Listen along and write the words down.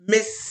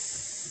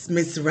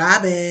Miss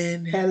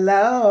Robin.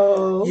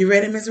 Hello. You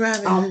ready, Miss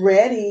Robin? I'm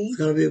ready. It's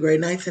gonna be a great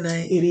night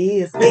tonight. It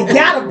is. It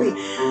gotta be.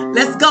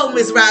 Let's go,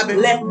 Miss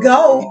Robin. Let's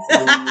go.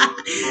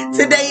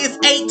 Today is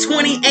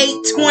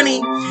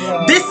 8/20/8/20.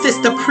 Yeah. This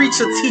is the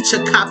preacher,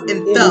 teacher, cop,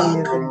 and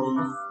thug.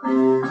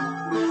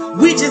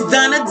 We just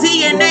done a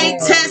DNA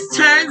test.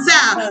 Turns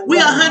out we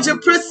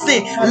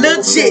 100%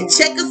 legit.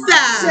 Check us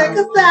out. Check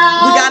us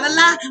out. We got a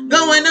lot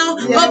going on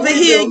over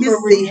here. You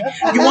see,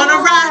 you wanna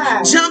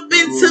ride? Jump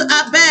into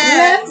our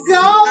bag. Let's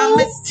go.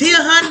 Miss Tia.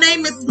 Her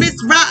name is Miss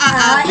Robin.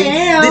 I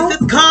am. This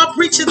is called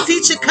preacher,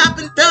 teacher, cop,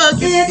 and thug.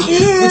 You It see,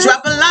 is. we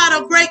drop a lot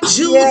of great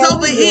jewels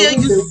over here.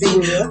 You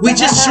see, we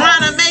just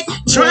trying to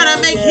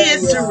make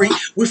history.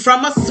 We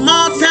from a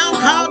small town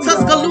called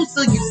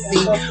Tuscaloosa. You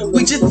see,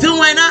 we just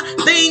doing our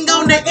thing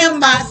on the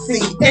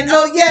MIC. And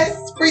oh yes,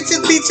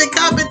 preacher, teacher,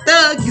 cop, and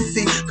thug. You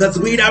see, cause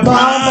we the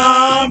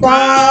bomb.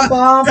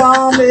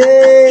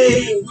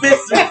 Miss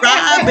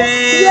Robin.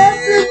 Yes,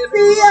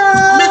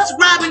 Miss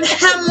Robin,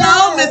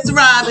 hello, Miss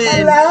Robin.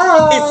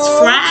 Hello. It's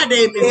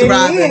Friday, Miss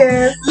Robin.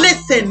 Is.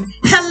 Listen,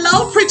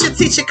 hello, preacher,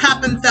 teacher,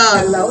 cop, and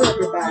thug. Hello,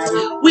 everybody.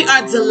 We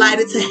are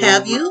delighted to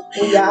have you.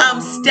 Yeah.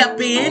 Step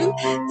in,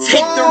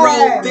 take the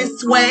road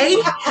this way,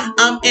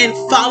 and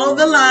follow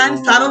the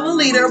line, follow the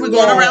leader. We're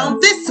going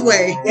around this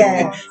way.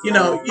 Yeah. You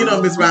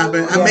know, Miss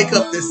Robin. I make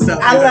up this stuff.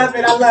 I love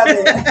it.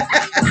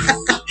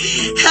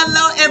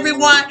 Hello,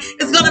 everyone.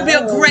 It's gonna be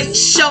a great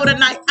show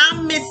tonight.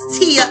 I'm Miss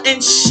Tia,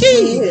 and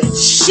she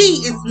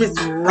is Miss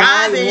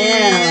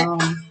Robin.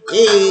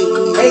 Hey.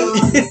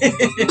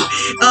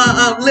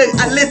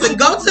 Listen,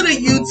 go to the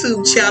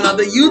YouTube channel.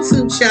 The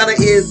YouTube channel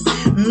is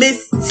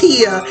Miss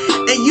Tia,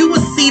 and you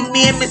will see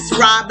me and Miss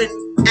Robin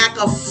act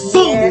a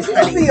fool.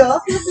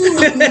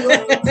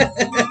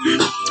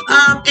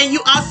 And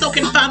you also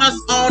can find us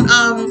on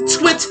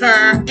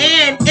Twitter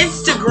and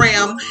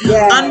Instagram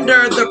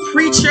under the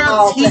preacher,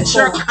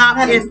 teacher, cop,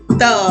 and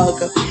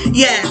thug.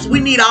 Yes, we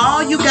need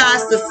all you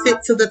guys to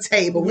sit to the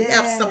table. We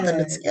have something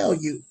to tell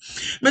you.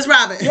 Miss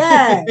Robin,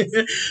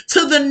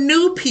 to the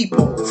new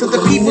people, to the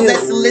people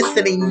that's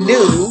listening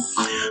new,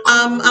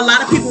 a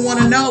lot of people want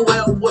to know,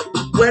 well,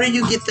 where do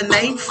you get the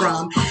name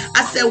from?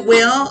 I said,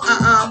 well,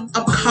 I'm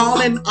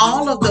calling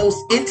all of those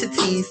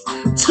entities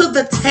to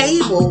the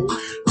table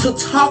to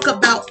talk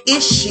about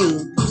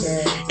issues,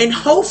 and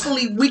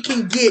hopefully we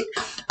can get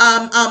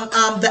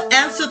the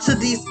answer to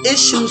these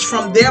issues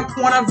from their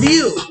point of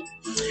view.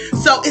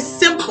 So it's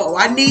simple.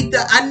 I need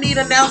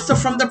an answer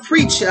from the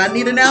preacher. I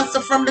need an answer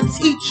from the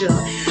teacher.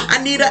 I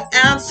need an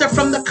answer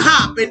from the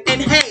cop.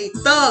 And hey,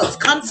 thugs,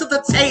 come to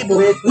the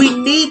table. We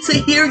need to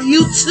hear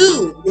you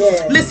too.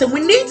 Listen, we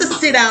need to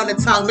sit down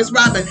and talk, Miss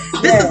Robin.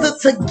 This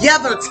is a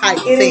together type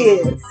thing. It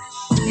is.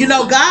 You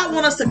know, God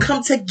wants us to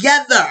come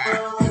together.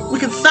 We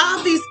can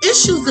solve these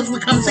issues if we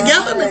come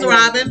together, Miss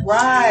Robin.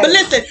 Right. But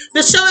listen,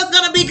 the show is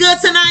going to be good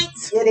tonight.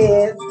 It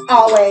is.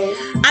 Always.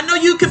 I know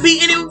you could be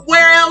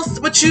anywhere else,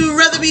 but you'd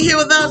rather be here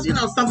with us. You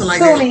know, something like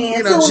Tune that. in,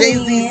 you know,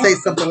 Jay-Z say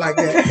something like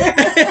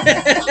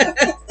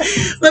that.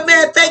 But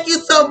man, thank you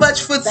so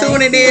much for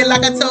tuning in.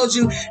 Like I told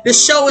you, the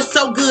show is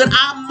so good.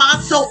 Our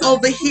motto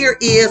over here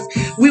is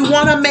we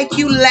want to make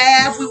you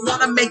laugh. We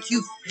want to make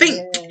you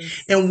think.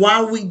 And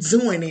while we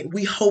doing it,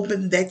 we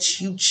hoping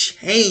that you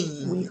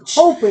change. We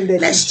hoping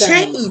that Let's you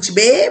change,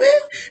 baby.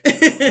 We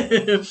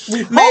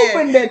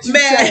hoping that you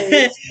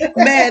change.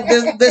 Man,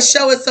 the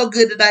show is so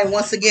good tonight.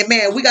 Once again,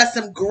 man, we got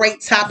some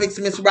great topics,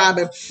 Miss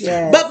Robin.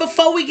 But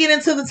before we get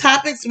into the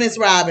topics, Miss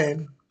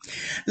Robin,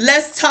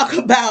 let's talk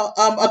about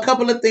a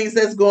couple of things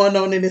that's going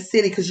on in the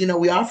city, because you know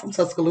we are from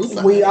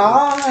Tuscaloosa. We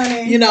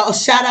are. You know,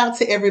 shout out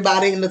to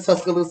everybody in the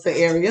Tuscaloosa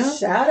area.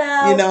 Shout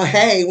out. You know,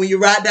 hey, when you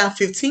ride down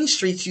 15th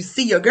Street, you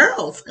see your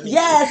girls.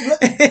 Yes.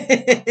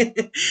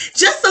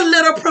 Just a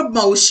little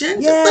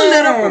promotion. Just a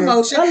little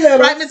promotion.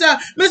 Right, Miss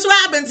Robin? Miss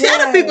Robin, tell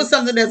the people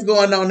something that's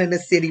going on in the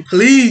city,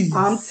 please.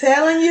 I'm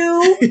telling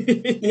you,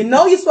 you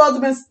know you're supposed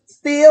to be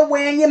still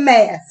wearing your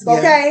mask,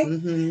 okay?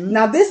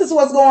 Now, this is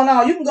what's going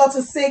on. You can go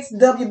to 6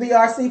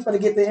 WBRC to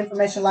get the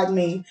information like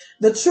me.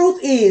 The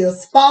truth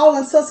is, fall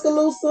in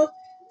Tuscaloosa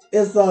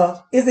is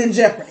in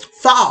jeopardy.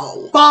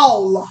 Fall.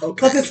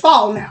 Because it's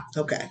fall now.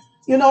 Okay.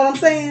 You know what I'm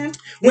saying?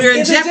 We're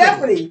in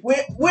jeopardy.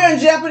 We're in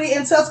jeopardy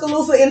in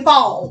Tuscaloosa in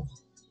fall.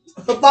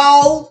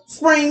 Fall,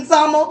 spring,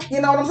 summer.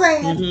 You know what I'm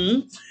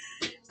saying?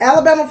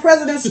 Alabama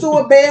President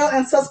Stuart Bell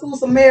and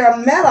Tuscaloosa Mayor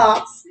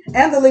Maddox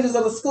and the leaders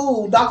of the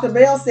school, Dr.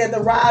 Bell said the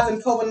rise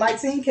in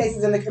COVID-19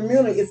 cases in the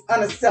community is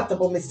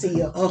unacceptable, Miss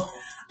Tia.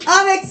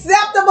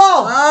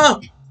 Unacceptable!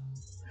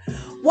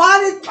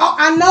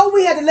 I know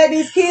we had to let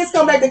these kids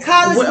come back to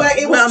college, but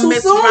it was too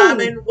soon. Well, Miss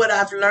Robin, what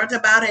I've learned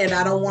about it, and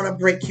I don't want to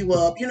break you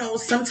up, you know,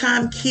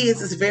 sometimes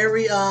kids is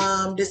very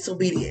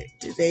disobedient.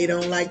 They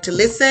don't like to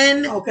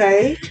listen.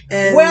 Okay.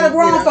 And where the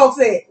grown folks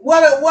at?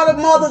 What are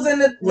mothers and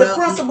the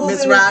principals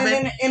Miss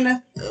Robin,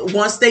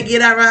 once they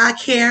get out of our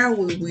care,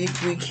 we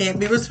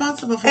can't be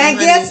responsible for them. And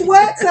guess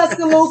what,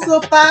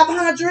 Tuscaloosa?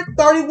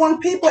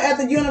 531 people at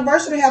the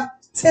university have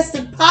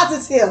tested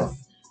positive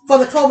for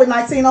the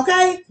COVID-19,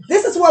 okay?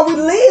 This is where we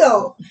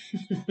live.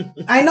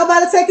 Ain't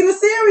nobody taking it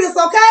serious,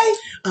 okay?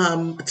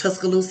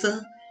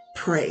 Tuscaloosa,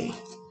 pray.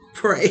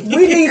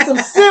 We need some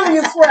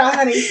serious prayer,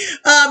 honey.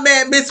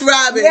 Man, Miss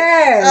Robin.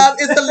 Yes.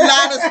 It's a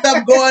lot of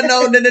stuff going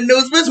on in the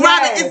news. Miss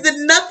Robin, is it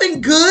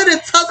nothing good in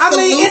Tuscaloosa? I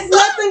mean, it's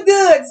nothing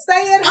good.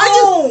 Stay at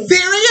home. Are you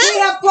serious? We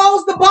have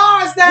closed the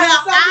bars down,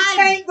 so you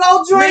can't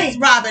go drink. Miss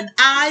Robin,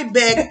 I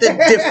beg to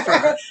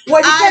differ.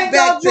 Well, you can't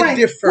go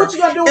drink. What you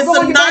gonna do?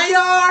 Go in your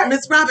backyard?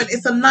 Miss Robin,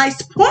 it's a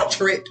nice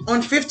portrait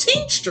on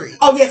 15th Street.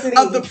 Oh, yes, it is.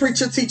 Of the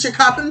preacher, teacher,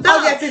 cop, and dog.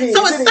 Oh, yes, it is.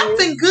 So it's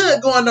something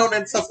good going on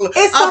in Tuscaloosa.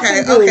 It's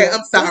something good. Okay,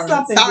 I'm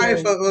sorry.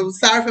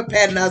 Sorry for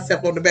patting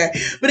ourselves on the back.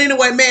 But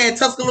anyway, man,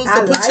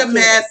 Tuscaloosa, put your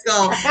mask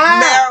on.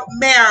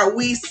 Mara,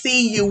 we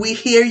see you. We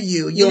hear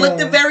you. You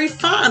looked very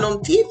fine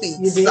on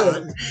TV,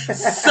 sir.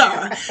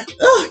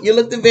 You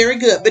looked very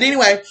good. But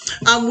anyway,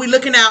 we're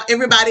looking out.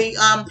 Everybody,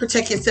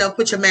 protect yourself.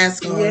 Put your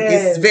mask on.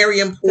 It's very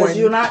important.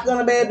 You're not going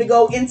to be able to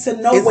go into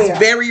nowhere. It's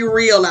very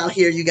real out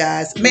here, you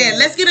guys. Man,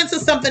 let's get into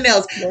something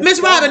else. Miss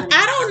Robin,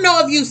 I don't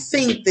know if you've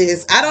seen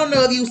this.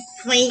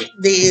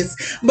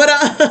 But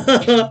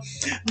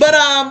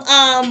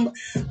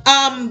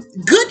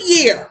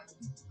Goodyear.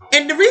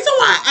 And the reason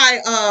why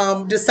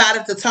I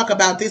decided to talk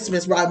about this,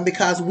 Miss Robin,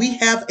 because we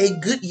have a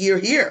Goodyear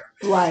here.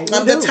 Right.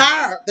 The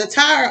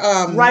tire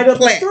right up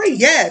plant. the street.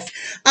 Yes.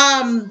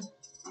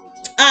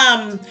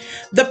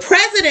 The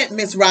president,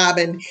 Miss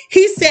Robin,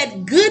 he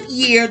said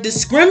Goodyear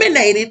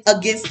discriminated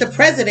against the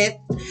president.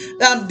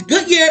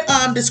 Goodyear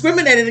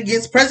discriminated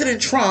against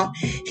President Trump.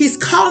 He's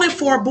calling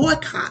for a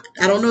boycott.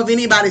 I don't know if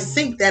anybody's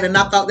seen that, and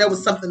I thought that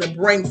was something to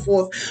bring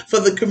forth for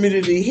the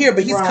community here.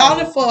 But he's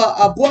calling for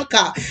a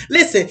boycott.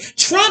 Listen,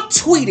 Trump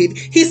tweeted.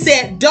 He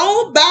said,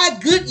 "Don't buy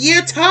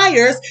Goodyear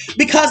tires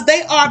because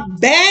they are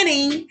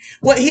banning."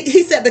 Well,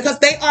 he said because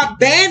they are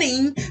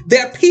banning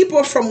their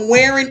people from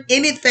wearing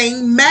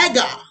anything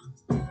MAGA.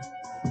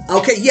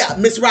 Okay, yeah,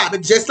 Miss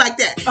Robin, just like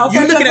that. Okay,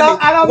 you looking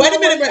at me? Wait a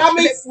minute.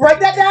 Write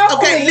that down.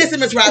 Okay, listen,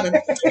 Miss Robin.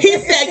 He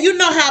said, you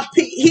know how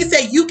he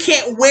said you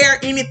can't wear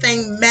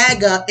anything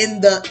MAGA in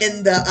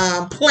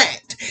the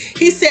plant.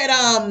 He said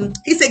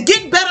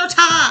get better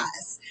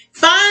ties.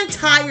 Find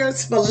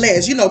tires for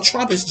less. You know,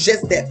 Trump is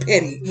just that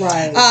petty.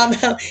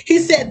 Right. He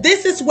said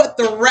this is what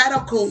the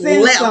radical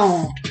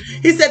left.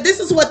 He said this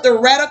is what the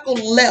radical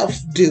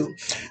left do.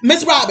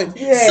 Miss Robin.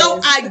 Yes.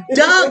 So I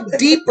dug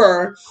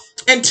deeper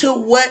into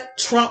what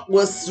Trump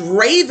was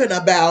raving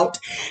about,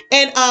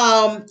 and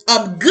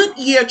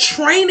Goodyear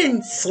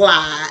training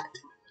slide.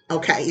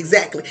 Okay,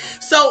 exactly.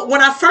 So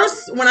when I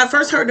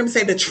first heard them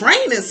say the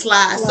training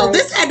slide, so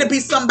this had to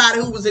be somebody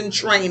who was in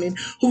training,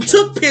 who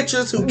took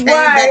pictures, who came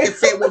back and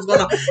said what's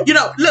going on. You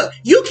know, look,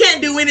 you can't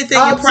do anything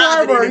in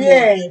private anymore.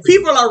 Yes.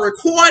 People are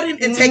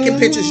recording and taking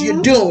pictures.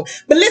 You're doomed.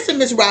 But listen,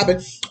 Miss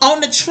Robin,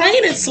 on the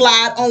training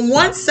slide, on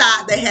one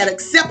side they had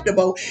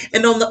acceptable,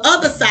 and on the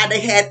other side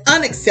they had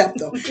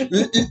unacceptable.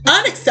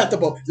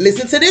 Unacceptable.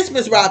 Listen to this,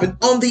 Miss Robin.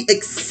 On the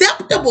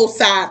acceptable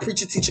side,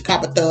 preacher, teacher,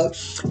 cop, and thug,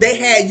 they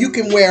had you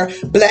can wear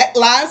Black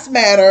Lives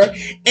Matter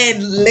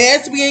and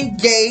lesbian,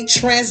 gay,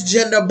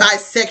 transgender,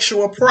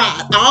 bisexual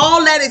pride.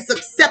 All that is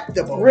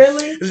acceptable.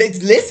 Really?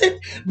 Listen.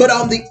 But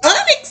on the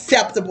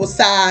unacceptable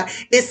side,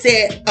 it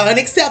said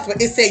unacceptable.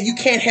 It said you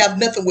can't have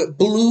nothing with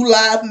Blue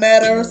Lives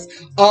Matters,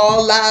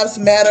 All Lives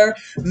Matter,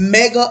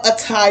 mega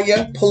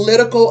attire,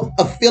 political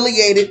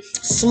affiliated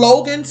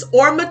slogans,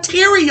 or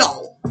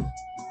material.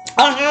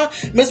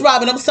 Miss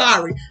Robin, I'm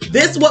sorry.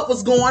 This is what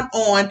was going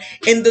on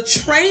in the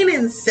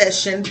training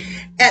session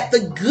at the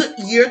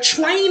Goodyear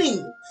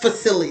training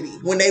facility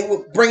when they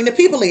would bring the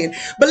people in.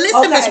 But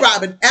listen, Miss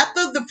Robin,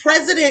 after the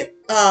president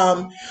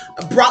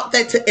brought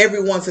that to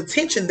everyone's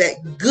attention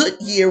that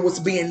Goodyear was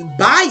being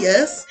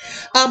biased,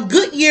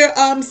 Goodyear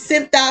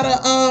sent out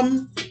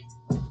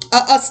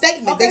a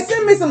statement. Okay,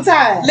 send me some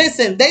time.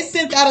 Listen, they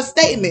sent out a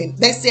statement.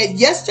 They said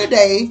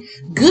yesterday,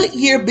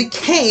 Goodyear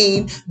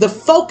became the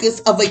focus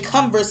of a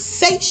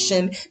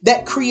conversation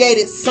that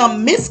created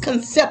some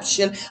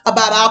misconception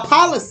about our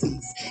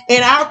policies.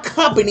 And our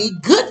company,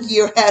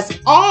 Goodyear, has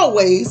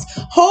always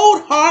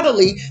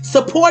wholeheartedly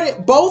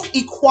supported both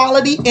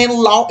equality and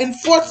law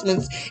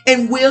enforcement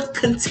and will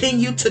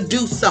continue to do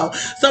so.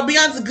 So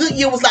Beyonce,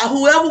 Goodyear was like,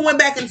 whoever went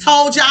back and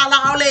told y'all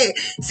all that,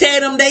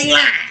 tell them they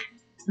lied.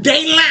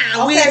 They lied.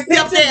 Okay, we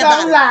accept that.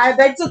 Don't lie.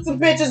 They took some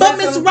pictures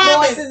of some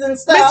voices and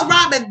stuff. Miss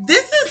Robin,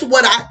 this is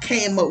what I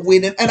came up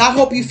with, and I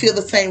hope you feel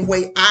the same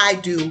way I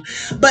do.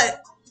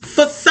 But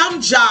for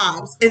some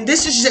jobs, and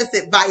this is just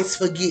advice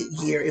for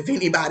Goodyear, if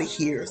anybody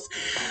hears,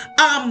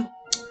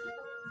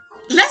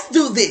 let's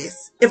do this.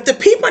 If the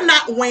people are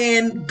not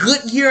wearing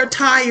Goodyear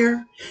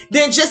attire,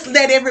 then just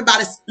let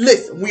everybody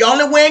listen. We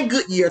only wearing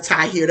Goodyear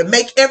attire here to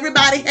make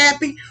everybody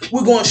happy.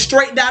 We're going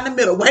straight down the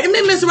middle. Wait a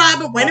minute, Miss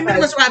Robin. Wait a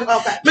minute, Miss Robin.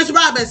 Okay. Miss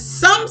Robin,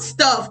 some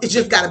stuff is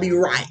just got to be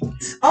right.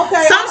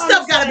 Okay. Some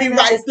stuff got to be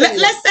right.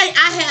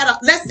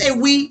 Let's say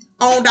we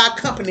owned our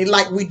company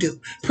like we do.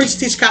 Preach,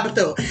 teach, copy,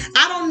 thug.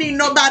 I don't need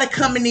nobody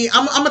coming in.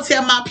 I'm going to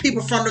tell my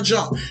people from the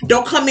jump.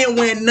 Don't come in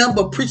wearing none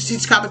but preach,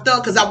 teach, copy,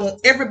 thug, because I want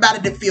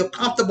everybody to feel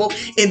comfortable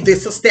in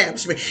this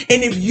establishment.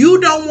 And if you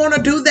don't want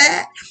to do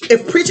that,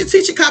 if preacher,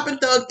 teacher, copy,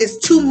 thug is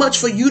too much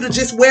for you to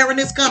just wear in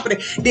this company,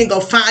 then go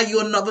find you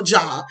another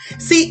job.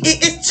 See,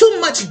 it's too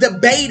much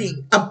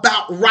debating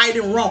about right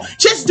and wrong.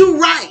 Just do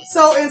right.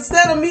 So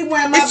instead of me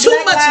wearing my it's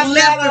too much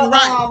left and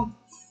right.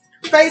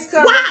 Face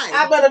cover,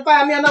 I better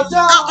find me another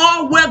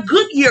job. Or wear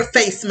Goodyear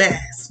face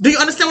masks. Do you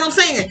understand what I'm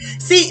saying?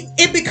 See,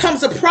 it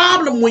becomes a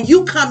problem when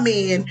you come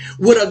in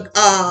with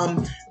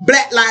a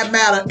Black Lives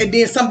Matter and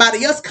then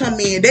somebody else come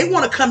in. They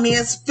want to come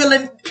in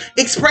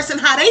expressing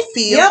how they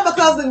feel. Yeah,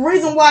 because the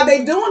reason why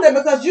they doing that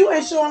because you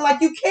ain't showing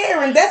like you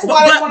care, and that's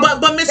why they want to.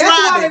 But Miss Robin,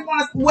 that's why they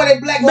want to wear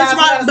their Black Lives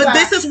Matter. But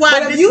this is why.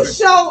 But if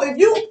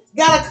you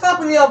got a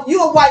company of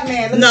you a white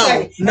man,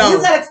 no, you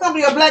got a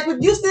company of black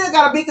people, you still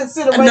got to be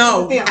considerate with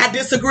them. I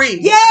disagree.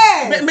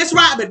 Yeah, Miss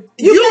Robin,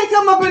 you can't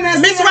come up in there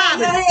Miss Robin,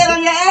 your head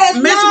on your ass.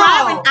 Miss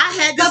Robin, I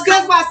had this.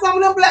 That's why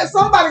some of them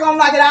somebody gonna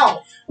knock it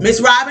out. Miss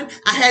Robin,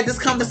 I had this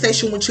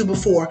conversation with you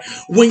before.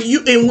 When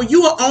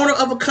you are owner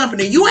of a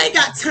company, you ain't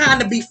got time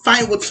to be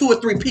fighting with 2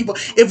 or 3 people.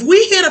 If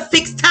we here to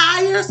fix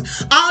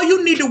tires, all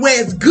you need to wear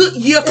is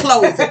Goodyear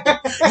clothing.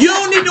 You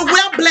don't need to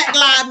wear Black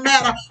Lives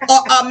Matter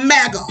or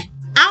MAGA.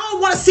 I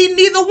don't want to see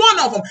neither one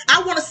of them.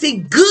 I want to see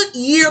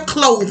Goodyear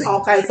clothing.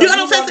 Okay, so you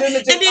know what I'm saying?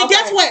 And then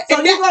guess what?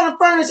 So you're gonna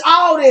furnish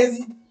all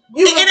this.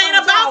 It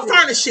ain't about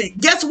furnishing.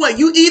 Guess what?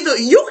 You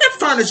can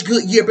furnish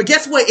Goodyear, but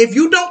guess what? If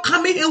you don't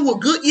come in here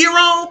with Goodyear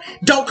on,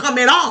 don't come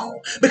at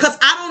all. Because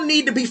I don't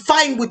need to be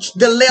fighting with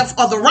the left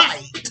or the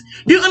right.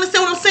 Do you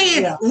understand what I'm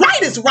saying? Yeah.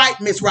 Right is right,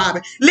 Miss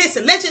Robin.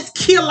 Listen, let's just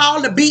kill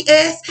all the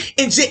BS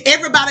and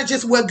everybody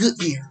just wear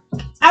Goodyear.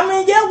 I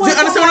mean, yeah. Do you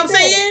understand what I'm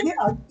saying?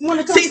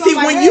 Yeah. See,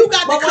 when you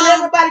got to come,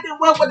 everybody can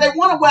wear what they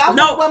want to wear. I want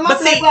to wear my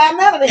Black Lives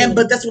Matter.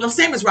 But that's what I'm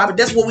saying, Miss Robin.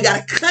 That's where we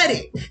got to cut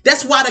it.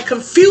 That's why the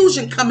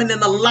confusion coming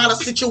in a lot of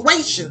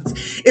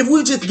situations. If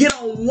we just get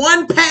on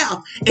one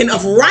path and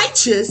of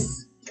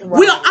righteous,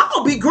 we'll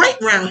all be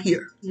great around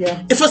here.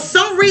 Yeah. If for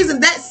some reason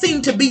that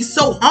seemed to be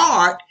so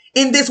hard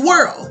in this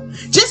world,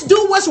 just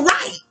do what's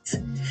right.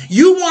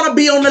 You want to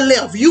be on the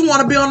left. You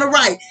want to be on the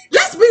right.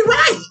 Let's be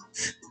right.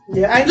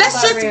 Yeah, let's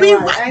just be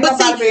right.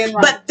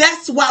 But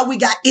that's why we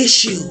got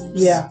issues.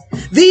 Yeah.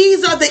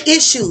 These are the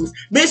issues.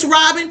 Miss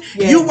Robin,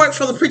 you work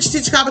for the Preacher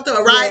Teacher Copy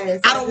Thug, right?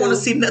 Yes, I don't want to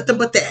see nothing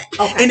but that.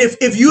 Okay. And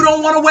if you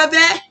don't want to wear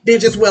that, then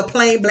just wear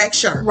plain black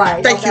shirt.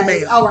 Right. Thank you,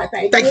 ma'am. All right,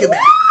 thank you,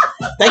 ma'am.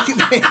 Thank you,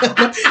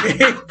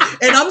 ma'am.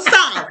 And I'm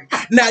sorry.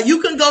 Now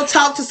you can go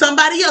talk to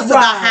somebody else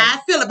about how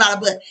I feel about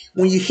it. But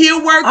when you here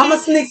working, I'm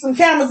gonna sneak some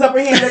cameras up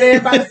in here let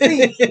everybody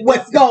see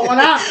what's going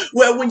on.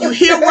 Well, when you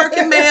here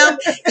working, ma'am,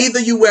 either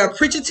you wear a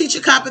Preacher Teacher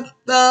Copy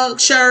Thug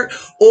shirt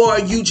or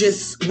you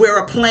just wear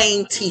a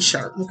plain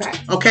t-shirt.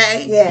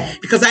 Okay? Yeah.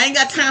 Because I ain't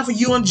got time for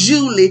you and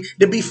Julie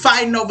to be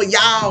fighting over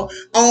y'all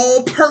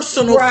own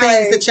personal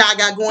things that y'all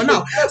got going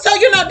on. So,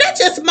 that's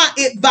just my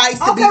advice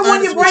to be honest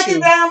when you break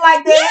it down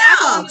like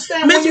that,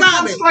 Miss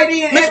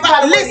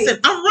Robin, listen,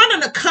 I'm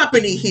running a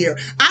company here.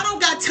 I don't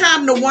got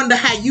time to wonder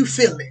how you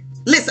feeling.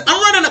 Listen,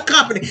 I'm running a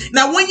company.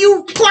 Now, when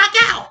you clock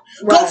out,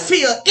 go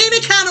feel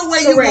any kind of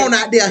way you want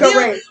out there.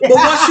 Here. But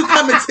once you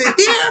come into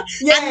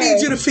here, I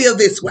need you to feel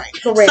this way.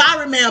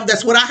 Sorry, ma'am,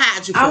 that's what I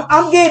hired you for.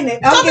 I'm getting it.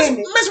 I'm getting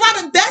it. Miss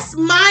Robin, that's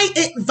my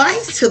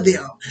advice to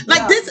them.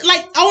 Like this,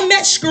 like on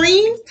that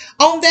screen,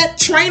 on that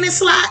training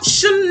slide,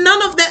 should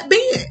none of that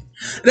been.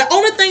 The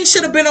only thing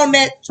should have been on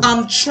that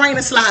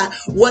training slide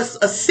was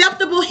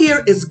acceptable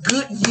here is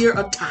Goodyear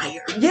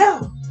attire.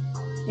 Yeah.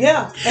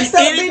 Yeah,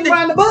 instead of beating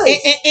around the bush.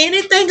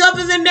 Anything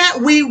other than that,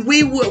 we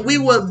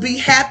would be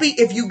happy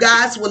if you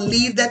guys would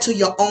leave that to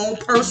your own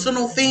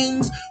personal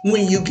things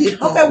when you get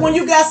home. Okay, when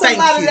you got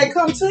somebody that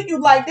come to you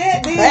like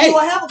that, then you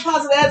will have a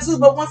positive attitude.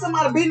 But when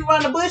somebody beating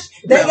around the bush,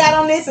 they got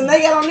on this and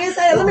they got on this.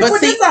 Hey, let me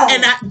put this on.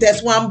 And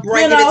that's why I'm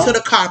bringing it to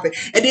the carpet.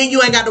 And then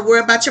you ain't got to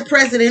worry about your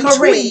president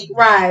tweet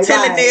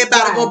telling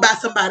everybody to go buy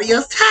somebody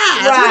else's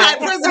ties. We're like,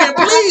 President,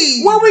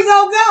 please. Where we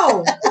gonna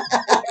go?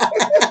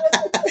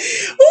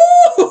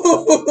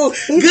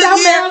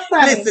 Goodyear,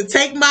 listen,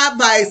 take my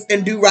advice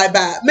and do right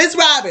by it. Miss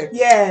Robin,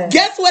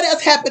 guess what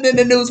else happened in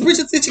the news?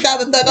 Preacher Teacher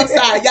Copy Thug. I'm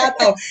sorry, y'all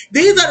know.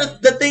 These are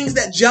the things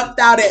that jumped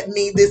out at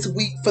me this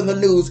week for the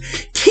news.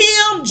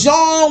 Kim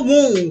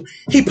Jong-un,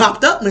 he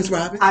popped up, Miss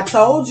Robin. I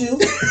told you.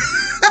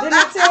 Didn't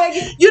I tell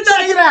you?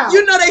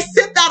 You know they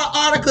sent out an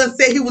article and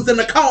said he was in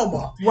a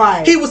coma.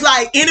 Right. He was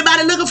like,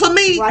 anybody looking for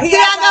me? Right. Here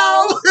I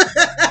go.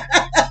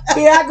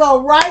 Here I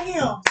go, right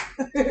here.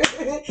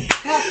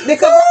 The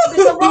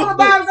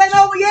coronavirus ain't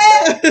over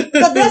yet.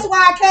 Because that's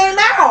why I came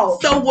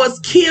out. So was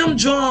Kim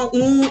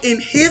Jong-un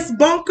in his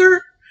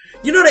bunker?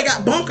 You know they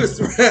got bunkers,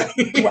 right?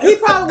 He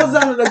probably was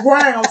under the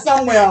ground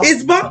somewhere.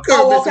 His bunker.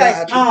 Oh,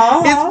 okay.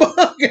 His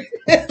bunker.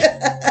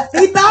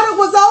 He thought it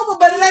was over,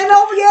 but it ain't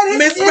over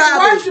yet. It's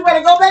worse. You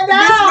better go back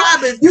down. Miss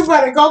Robin. You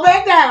better go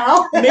back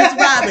down. Miss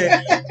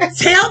Robin,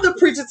 tell the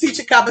Preacher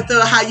Teacher Copy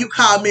Thug how you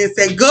called me and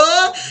said,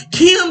 "Good,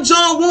 Kim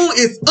Jong-un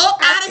is up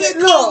out out of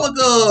here, Coma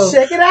Girl.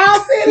 Check it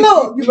out. See,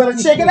 look, you better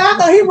check it out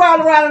because he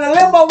riding around in a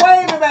limbo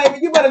waving, baby.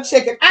 You better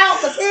check it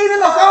out because he ain't in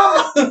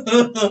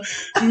the coma.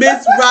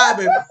 Miss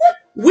Robin.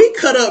 We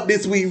cut up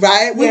this week,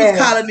 right? We was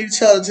calling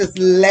each other just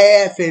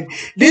laughing.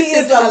 This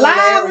is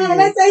alive, and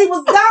they say he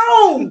was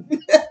gone.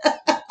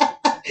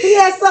 He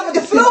had something,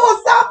 the flu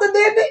or something,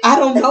 didn't he? I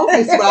don't know,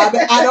 Miss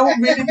Robin. I don't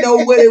really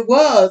know what it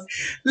was.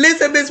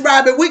 Listen, Miss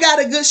Robin, we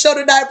got a good show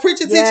tonight.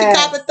 Preacher, Teacher,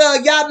 Cop, and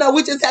Thug. Y'all know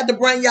we just had to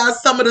bring y'all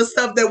some of the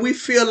stuff that we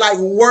feel like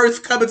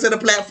worth coming to the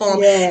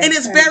platform. And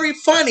it's very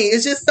funny.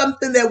 It's just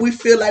something that we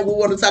feel like we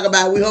want to talk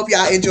about. We hope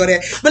y'all enjoy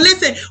that. But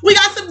listen, we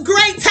got some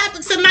great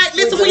topics tonight.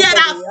 Listen, we had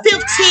our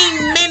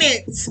 15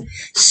 minutes.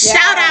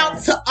 Shout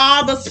out to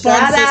all the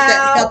sponsors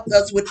that helped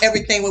us with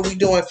everything what we're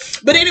doing.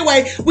 But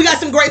anyway, we got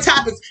some great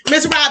topics.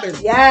 Miss Robin.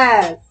 Yes.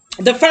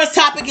 The first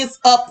topic is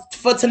up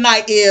for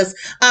tonight is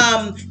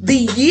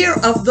the year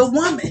of the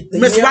woman.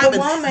 Miss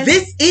Robin,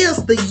 this is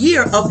the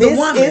year of the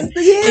woman. Is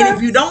the year. And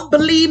if you don't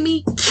believe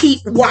me, keep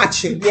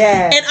watching.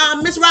 Yeah.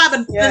 And Miss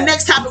Robin, the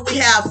next topic we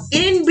have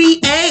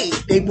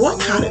NBA. They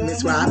boycotted,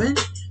 Miss Robin.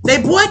 They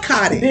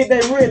boycotted. Did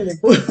they really?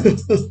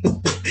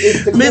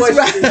 Miss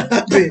Robin.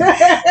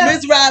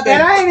 Miss Robin.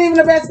 And I ain't even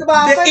a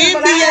basketball fan. The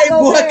NBA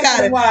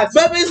boycotted.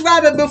 But Miss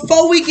Robin,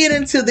 before we get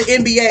into the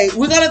NBA,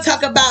 we're going to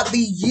talk about the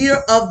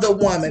year of the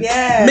woman.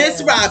 Yes.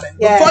 Miss Robin,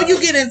 before you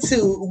get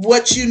into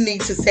what you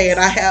need to say, and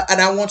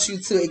I want you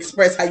to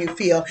express how you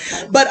feel.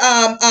 But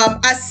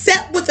I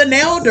sat with an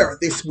elder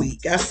this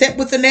week. And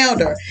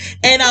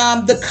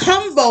the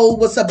convo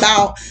was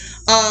about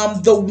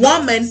the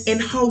woman in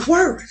her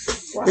worth.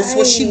 Right. This is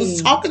what she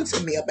was talking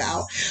to me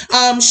about.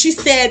 She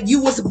said, you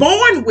was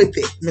born with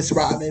it, Miss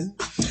Robin.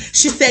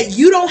 She said,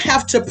 you don't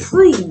have to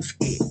prove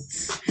it.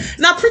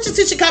 Now, Preacher,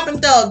 Teacher, Cop,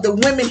 and Thug, the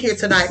women here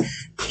tonight,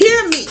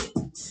 hear me.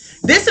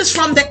 This is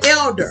from the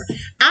elder.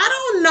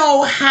 I don't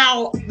know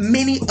how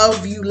many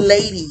of you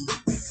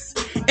ladies,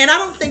 and I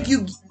don't think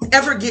you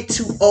ever get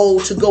too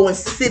old to go and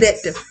sit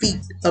at the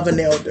feet of an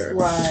elder.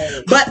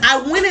 Right. But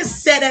I went and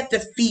sat at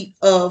the feet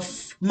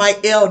of my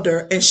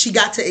elder, and she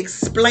got to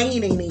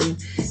explaining me,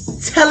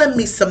 telling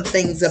me some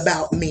things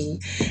about me,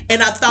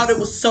 and I thought it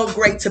was so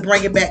great to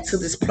bring it back to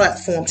this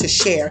platform to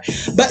share.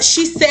 But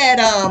she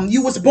said,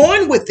 you was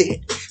born with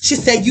it. She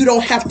said, you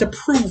don't have to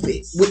prove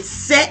it with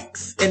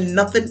sex and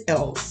nothing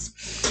else.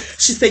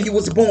 She said, you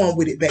was born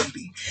with it,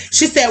 baby.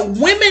 She said,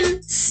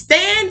 women,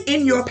 stand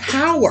in your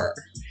power.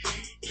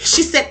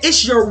 She said,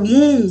 it's your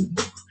womb.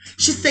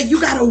 She said, you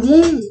got a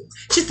womb.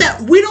 She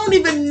said, we don't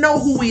even know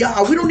who we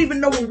are. We don't even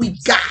know what we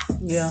got.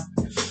 Yeah.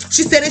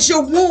 She said, it's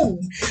your womb.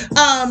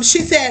 She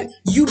said,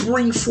 you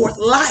bring forth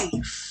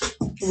life.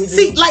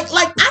 See, like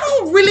I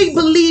don't really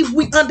believe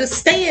we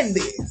understand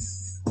this.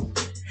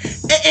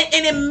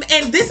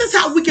 And this is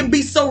how we can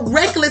be so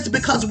reckless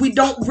because we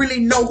don't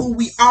really know who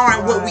we are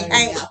and what we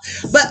have.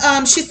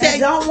 But she said,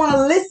 and don't want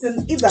to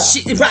listen either.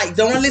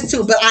 Don't want to listen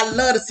to it, but I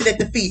love to sit at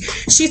the feet.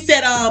 She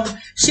said,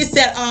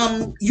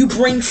 you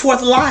bring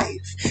forth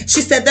life.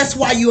 She said, that's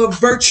why you're a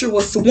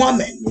virtuous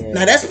woman. Yeah.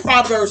 Now that's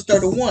Proverbs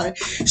 31.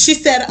 She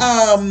said,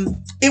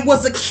 it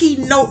was a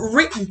keynote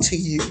written to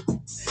you.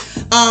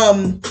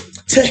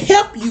 To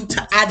help you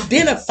to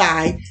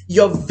identify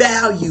your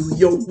value,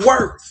 your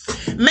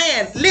worth.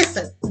 Man,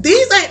 listen,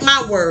 these ain't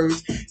my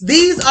words.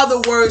 These are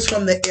the words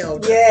from the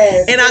elder.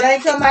 Yes, and I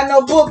ain't come out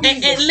no book.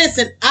 And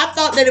listen, I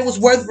thought that it was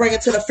worth bringing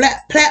to the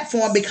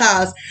platform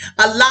because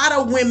a lot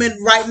of women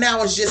right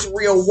now is just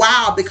real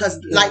wild because,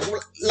 like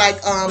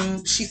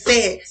she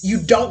said,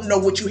 you don't know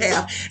what you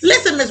have.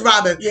 Listen, Miss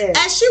Robin,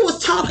 as she was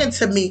talking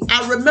to me,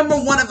 I remember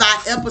one of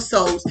our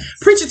episodes,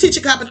 Preacher, Teacher,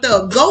 Cop, and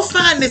Thug. Go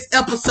find this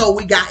episode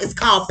we got. It's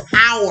called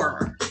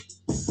Power.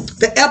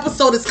 The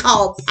episode is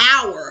called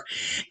Power.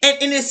 And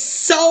it's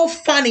so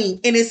funny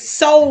and it's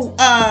so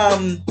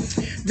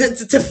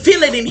to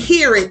feel it and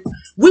hear it.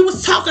 We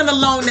was talking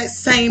along that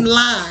same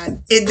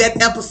line in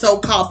that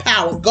episode called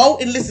Power. Go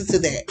and listen to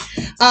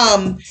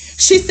that.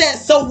 She said,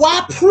 so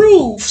why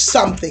prove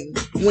something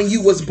when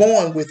you was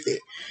born with it?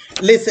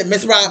 Listen,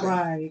 Miss Robin.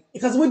 Right.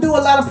 Because we do a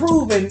lot of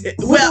proving. We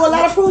do a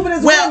lot of proving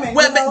as women.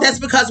 Well, that's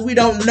because we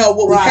don't know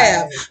what we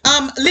have.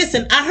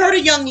 Listen, I heard a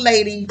young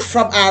lady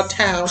from our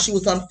town. She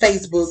was on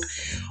Facebook.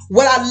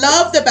 What I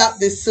loved about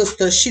this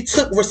sister, she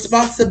took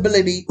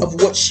responsibility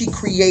of what she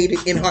created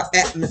in her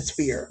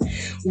atmosphere.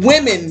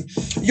 Women,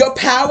 your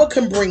power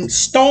can bring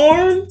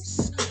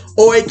storms,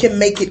 or it can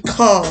make it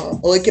calm,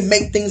 or it can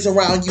make things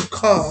around you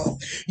calm.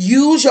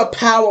 Use your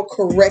power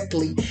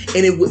correctly,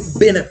 and it would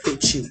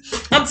benefit you.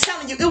 I'm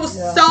telling you, it was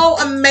so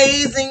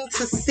amazing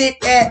to sit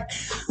at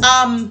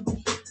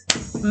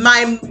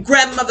my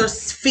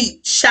grandmother's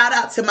feet. Shout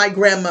out to my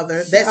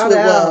grandmother. That's what it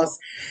was.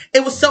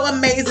 It was so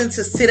amazing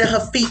to sit at her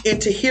feet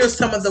and to hear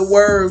some of the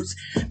words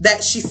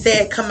that she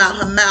said come out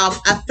her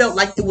mouth. I felt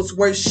like it was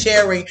worth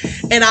sharing.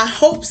 And I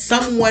hope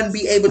someone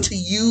be able to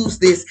use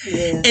this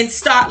and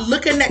start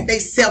looking at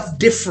themselves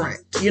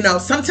different. You know,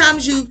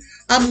 sometimes you,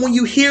 when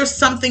you hear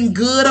something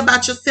good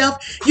about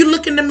yourself, you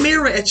look in the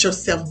mirror at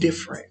yourself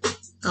different.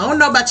 I don't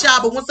know about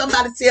y'all, but when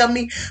somebody tell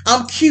me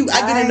I'm cute,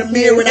 I get in the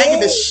mirror and I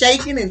get to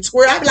shaking and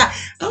twirl. I be like,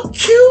 I'm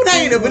cute,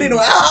 ain't it? But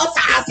anyway,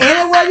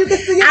 anywhere you can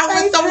see your I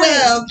went somewhere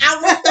else.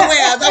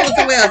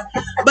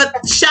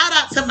 But shout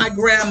out to my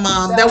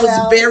grandma. That was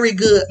very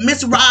good.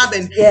 Miss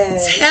Robin,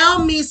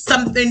 tell me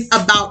something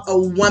about a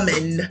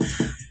woman.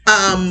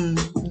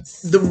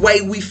 The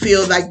way we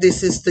feel like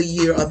this is the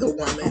year of the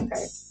woman.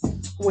 Okay.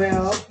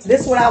 Well,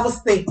 this is what I was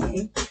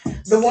thinking.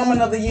 The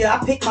woman of the year, I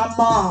picked my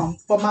mom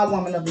for my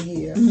woman of the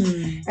year.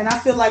 Mm-hmm. And I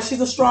feel like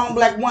she's a strong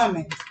black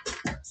woman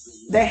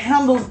that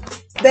handled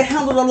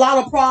a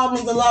lot of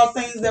problems, a lot of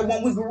things that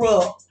when we grew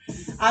up.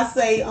 I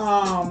say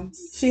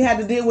she had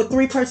to deal with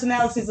 3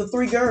 personalities of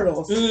 3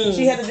 girls. Mm.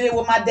 She had to deal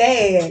with my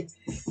dad,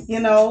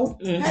 you know.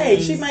 Mm-hmm.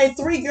 Hey, she made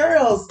 3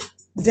 girls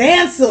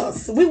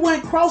dancers. We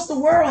went across the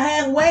world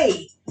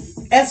halfway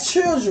as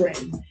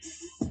children.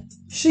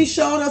 She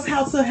showed us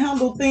how to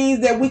handle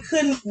things that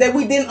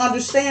we didn't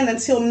understand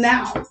until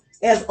now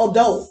as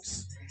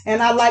adults.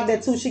 And I like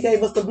that too. She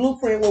gave us the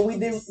blueprint where we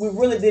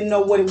really didn't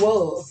know what it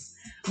was.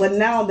 But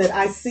now that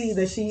I see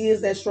that she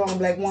is that strong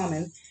black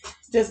woman,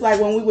 just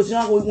like when we was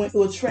younger, we went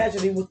through a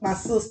tragedy with my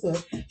sister.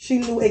 She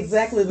knew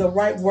exactly the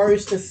right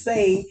words to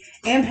say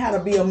and how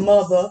to be a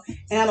mother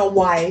and a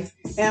wife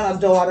and a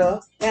daughter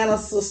and a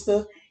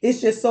sister. It's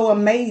just so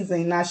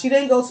amazing. Now, she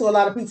didn't go to a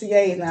lot of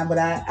PTAs now, but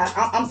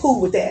I'm cool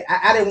with that.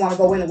 I didn't want to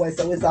go anyway,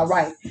 so it's all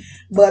right.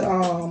 But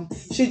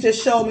she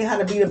just showed me how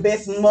to be the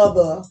best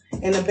mother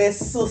and the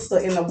best sister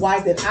and the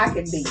wife that I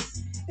can be.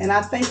 And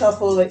I thank her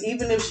for it.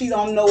 Even if she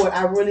don't know it,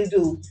 I really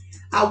do.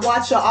 I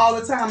watch her all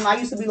the time. And I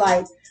used to be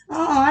like,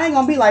 I ain't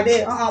going to be like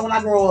that when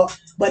I grow up.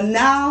 But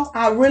now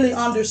I really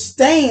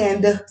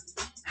understand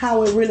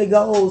how it really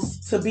goes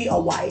to be a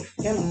wife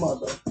and a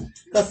mother.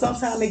 Because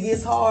sometimes it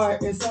gets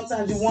hard and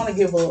sometimes you want to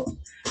give up.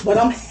 But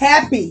I'm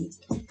happy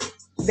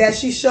that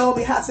she showed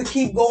me how to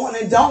keep going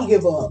and don't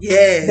give up.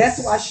 Yes.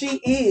 That's why she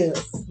is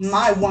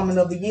my woman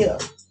of the year,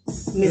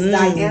 Miss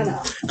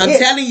Diana. I'm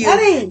telling you,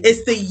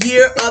 it's the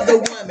year of the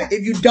woman.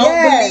 If you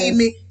don't believe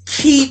me,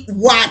 keep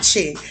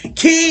watching.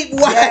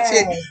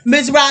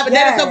 Miss Robin,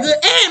 that is so good.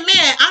 And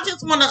man, I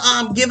just want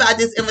to give out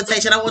this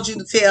invitation. I want you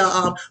to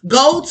tell,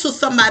 go to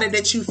somebody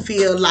that you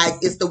feel like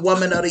is the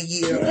woman of the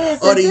year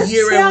or the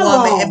year in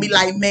woman and be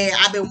like, man,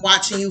 I've been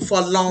watching you for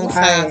a long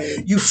time.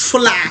 You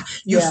fly.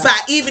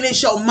 Even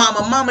it's your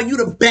mama, you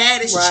the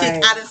baddest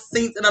chick I done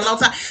seen in a long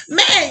time.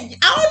 Man,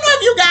 I don't know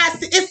if you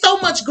guys, it's so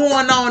much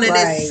going on and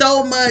there's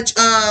so much,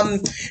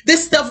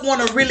 this stuff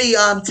want to really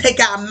take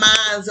our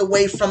minds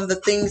away from the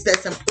things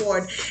that's important.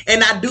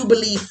 And I do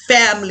believe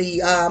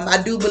family.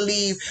 I do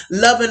believe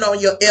loving on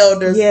your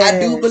elders. Yes. I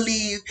do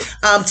believe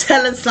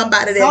telling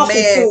somebody that,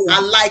 man, I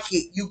like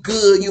it. You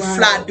good. You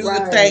fly. Do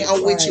the thing.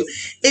 I'm with you.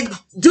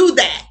 Do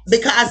that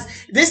because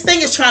this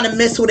thing is trying to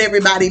mess with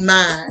everybody's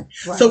mind.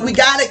 So we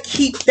got to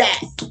keep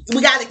that.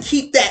 We got to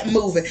keep that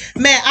moving.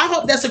 Man, I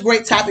hope that's a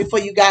great topic for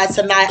you guys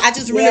tonight. I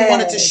just really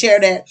wanted to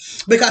share that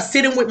because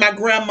sitting with my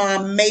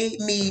grandma made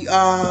me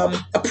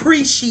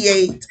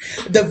appreciate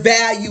the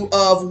value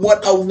of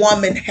what a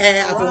woman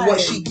have and what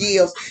she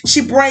gives.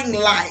 She bring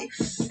life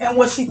and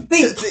what she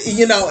thinks.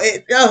 You know,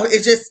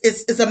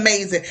 it's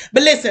amazing.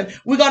 But listen,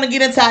 we're gonna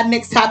get into our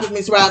next topic,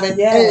 Miss Robin.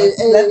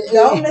 Let's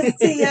go, Miss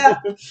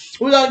Tia.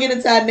 We're gonna get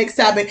into our next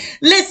topic.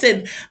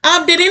 Listen,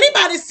 did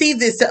anybody see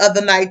this the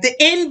other night? The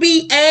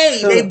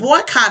NBA they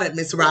boycotted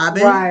Miss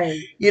Robin.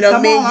 Right. You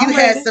know, you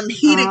had some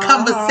heated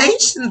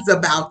conversations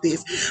about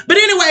this. But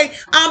anyway,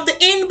 the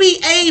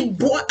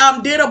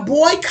NBA did a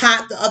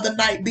boycott the other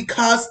night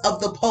because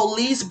of the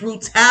police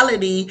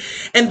brutality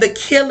and the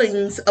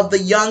killings of the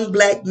young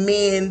black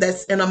men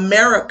that's in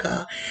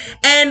America.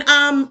 And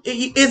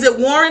is it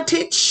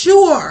warranted?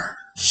 Sure,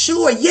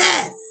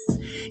 yes.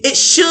 It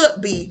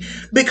should be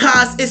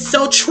because it's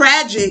so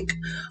tragic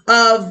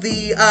of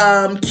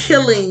the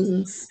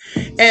killings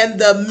and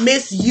the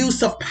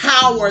misuse of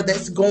power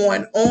that's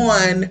going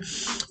on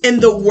in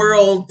the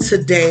world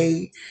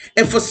today.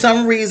 And for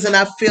some reason,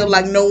 I feel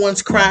like no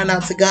one's crying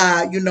out to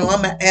God. You know,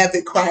 I'm an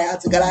avid cry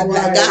out to God. I'm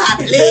like, God,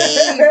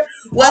 please,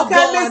 what's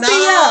going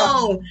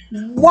on?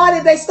 Why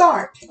did they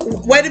start?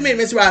 Wait a minute,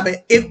 Miss Robin.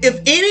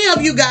 If any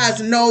of you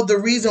guys know the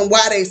reason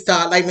why they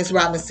start, like Miss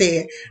Robin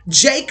said,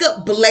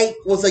 Jacob Blake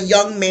was a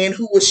young man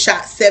who was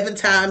shot 7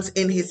 times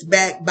in his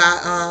back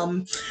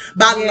by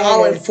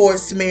law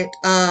enforcement.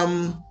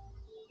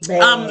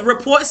 The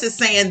reports is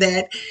saying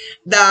that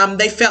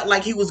they felt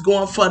like he was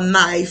going for a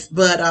knife,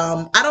 but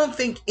I don't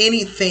think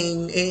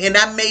anything, and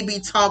I may be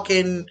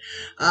talking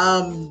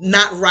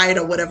not right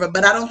or whatever,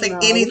 but I don't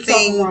think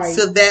anything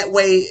to that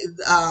way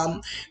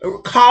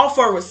call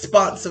for a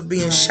response of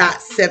being shot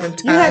 7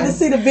 times. You had to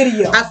see the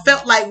video. I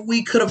felt like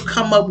we could have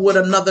come up with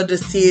another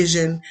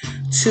decision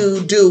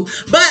to do,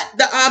 but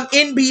the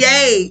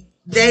NBA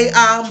they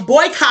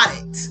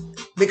boycotted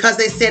because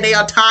they said they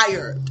are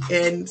tired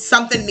and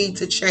something needs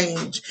to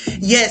change.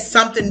 Yes,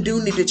 something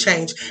do need to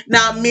change.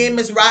 Now, me and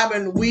Ms.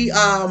 Robin, we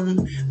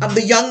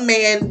the young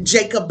man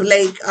Jacob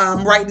Blake,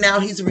 right now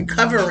he's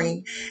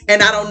recovering,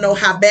 and I don't know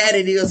how bad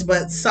it is,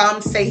 but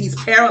some say he's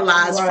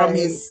paralyzed from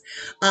his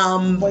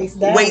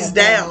waist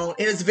down,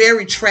 and it's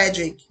very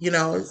tragic, you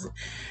know.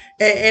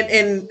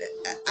 And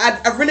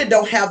I really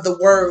don't have the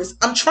words.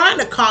 I'm trying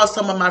to call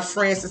some of my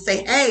friends to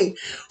say, hey,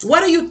 what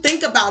do you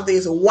think about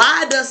this?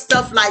 Why does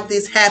stuff like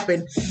this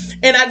happen?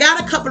 And I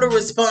got a couple of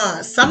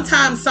responses.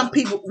 Sometimes some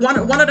people, one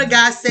of the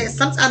guys said,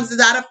 sometimes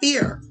it's out of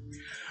fear.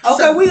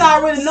 Okay, we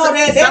already know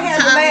that. They had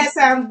the last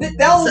time.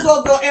 Those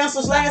were the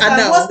answers last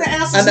time. What's the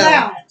answers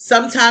now?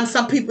 Sometimes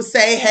some people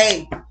say,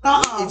 hey,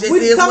 it just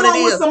is what it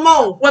is. With some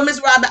more. Well, Ms.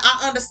 Robin,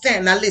 I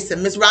understand. Now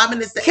listen, Ms. Robin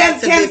is the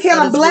activist.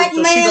 Can a black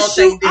man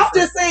shoot? I'm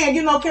just saying,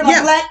 you know, can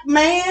a black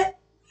man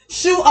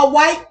shoot a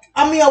white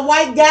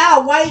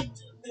guy,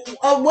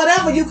 or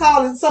whatever you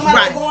call it,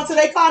 somebody going to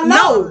their car?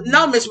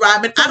 No, Miss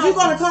Robin. If you're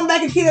gonna come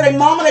back and kill their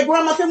mama, their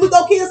grandma, can we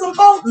go kill some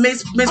folks?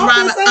 Miss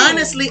Robin,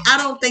 honestly, I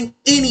don't think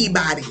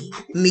anybody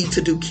need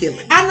to do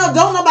killing. I know,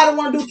 don't nobody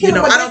want to do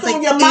killing, but that's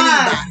on your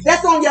mind.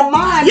 That's on your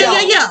mind.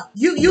 Yeah.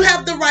 You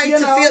have the right to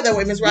feel that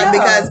way, Miss Robin,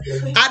 because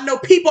I know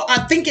people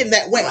are thinking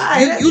that way.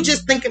 Right. You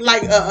just thinking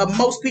like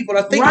most people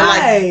are thinking.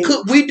 Like,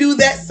 could we do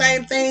that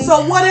same thing?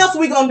 So what else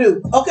we gonna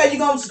do? Okay, you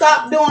gonna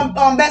stop doing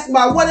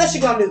basketball? What else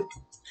you gonna do?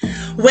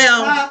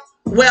 Well,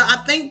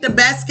 I think the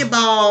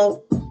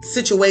basketball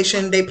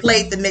situation, they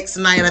played the next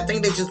night. I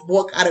think they just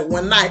boycotted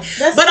one night.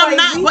 But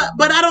crazy.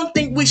 But I don't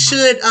think we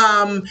should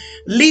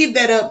leave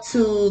that up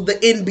to the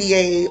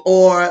NBA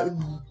or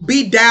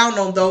be down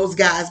on those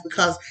guys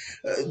because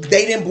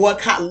they didn't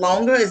boycott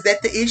longer. Is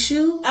that the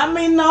issue? I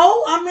mean,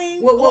 no. I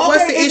mean,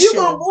 what's the issue? You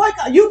gonna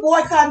boycott? You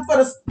boycotting for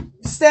the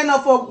stand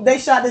up for they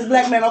shot this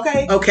black man?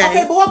 Okay,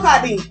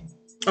 boycott then.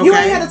 Okay. You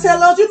ain't had to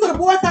tell us. You could have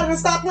boycotted and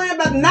stopped playing.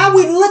 But now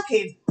we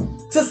looking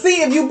to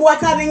see if you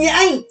boycotted and you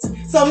ain't.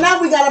 So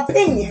now we got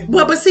opinion.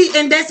 Well, but see,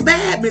 and that's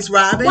bad, Miss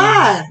Robin.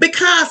 Why?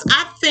 Because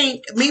I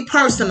think, me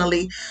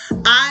personally,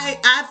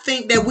 I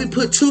think that we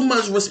put too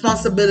much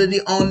responsibility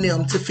on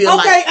them to feel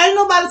like. Okay, ain't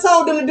nobody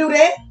told them to do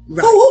that.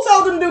 Right. Who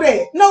told them to do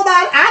that? Nobody.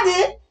 I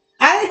did.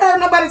 I ain't heard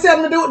nobody tell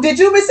them to do it. Did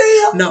you, Miss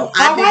Hill? No,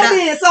 I did not.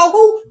 Then. So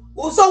who?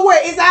 So what?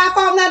 It's our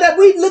fault now that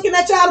we looking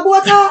at y'all to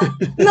boycott?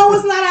 No,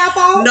 it's not our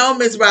fault. No,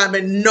 Miss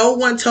Robin. No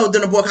one told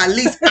them to boycott. At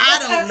least I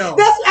don't know.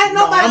 Ain't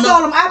nobody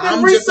told them. I've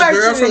been researching. I'm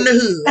just a girl from the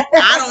hood.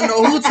 I don't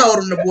know who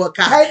told them to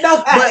boycott. Ain't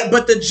nobody.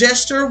 But the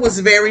gesture was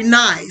very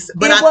nice.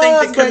 But I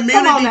think the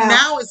community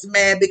now is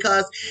mad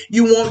because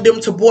you want them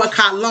to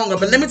boycott longer.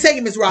 But let me tell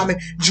you, Miss Robin,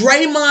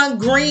 Draymond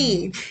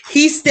Green,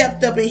 he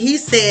stepped up and he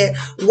said,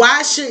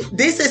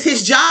 this is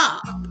his job.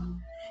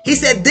 He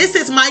said, this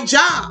is my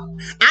job.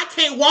 I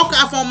can't walk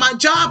off on my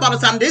job all the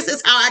time. This is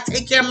how I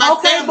take care of my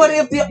family. But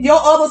if your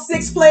other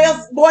 6 players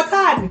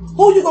boycotting,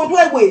 who you going to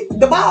play with?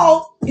 The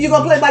ball? You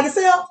going to play by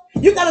yourself?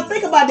 You got to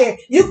think about that.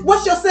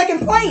 What's your second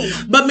plan?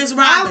 But Ms.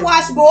 Robin, I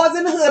watched Boys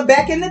in the Hood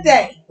back in the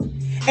day.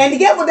 And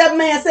get what that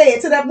man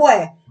said to that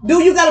boy.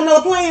 Do you got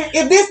another plan?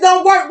 If this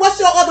don't work, what's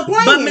your other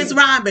plan? But Ms.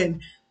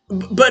 Robin,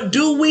 but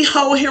do we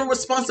hold him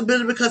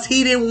responsibility because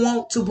he didn't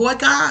want to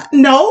boycott?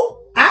 No.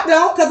 I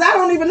don't, because I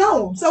don't even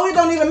know him. So it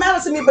don't even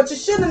matter to me. But you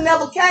should have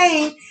never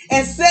came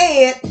and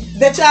said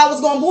that y'all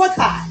was going to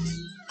boycott.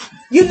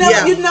 You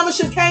never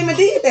should have came and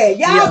did that.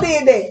 Y'all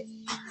did that.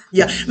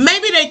 Yeah,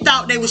 maybe they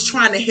thought they was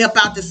trying to help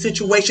out the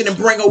situation and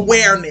bring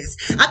awareness.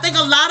 I think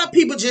a lot of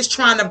people just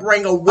trying to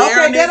bring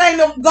awareness. Okay, that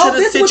ain't to the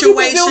this situation.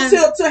 What you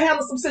can do to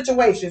handle some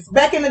situations.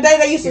 Back in the day,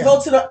 they used to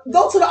go to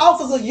the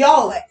officer's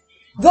yard.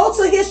 Go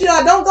to his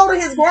yard. Don't go to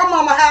his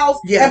grandmama's house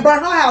and burn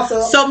her house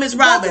up. So, Ms.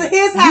 Robin, go to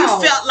his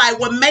house. You felt like,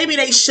 well, maybe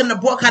they shouldn't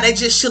have boycotted. They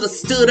just should have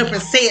stood up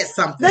and said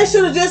something. They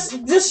should have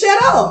just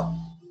shut up.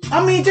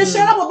 I mean, just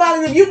shut up about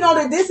it. If you know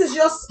that this is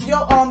your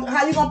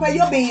how you gonna pay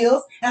your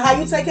bills and how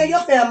you take care of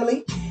your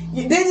family,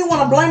 then you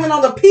want to blame it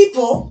on the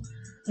people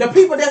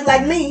that's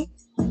like me,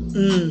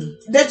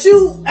 that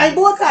you ain't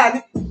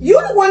boycotting. You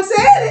the one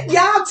said it.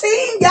 Y'all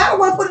team. Y'all the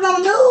one put it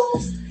on the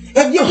news.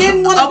 If you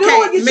didn't want to do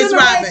it, you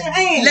shouldn't have raised your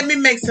hand. Let me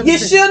make some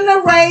sense. You shouldn't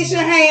have raised your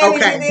hand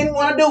if you didn't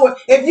want to do it.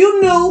 If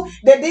you knew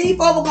that these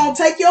folks were going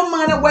to take your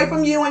money away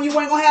from you and you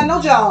ain't going to have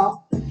no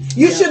job,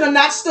 you should have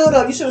not stood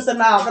up. You should have said,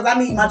 no, because I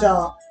need my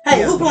job.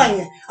 Hey, who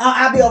playing?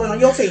 I'll be over on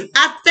your team.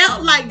 I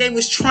felt like they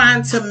was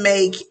trying to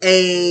make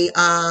a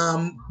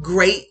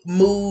great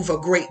move, a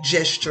great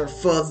gesture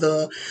for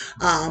the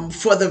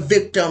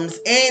victims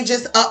and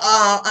just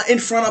in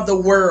front of the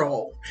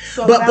world.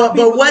 So but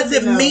was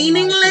it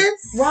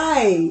meaningless?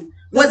 Right.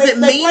 Was it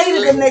meaningless? They played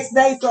it the next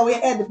day, so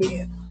it had to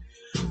be.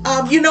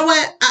 You know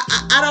what?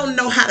 I don't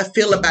know how to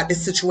feel about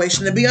this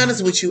situation. To be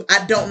honest with you,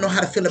 I don't know how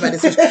to feel about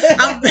this situation.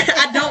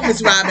 I don't,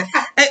 Miss Robin.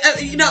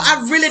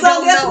 I really don't know.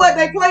 So that's what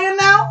they playing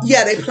now?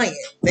 Yeah, they playing.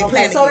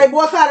 Playing so they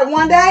boycotted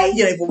one day?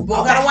 Yeah, they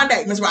boycotted one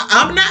day, Miss Robin.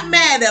 I'm not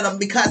mad at them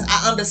because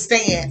I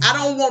understand. I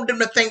don't want them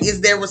to think it's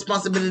their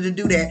responsibility to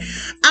do that.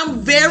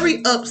 I'm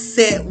very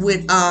upset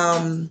with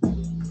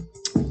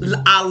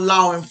our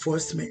law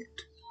enforcement.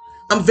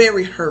 I'm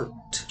very hurt.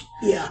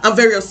 Yeah. I'm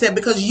very upset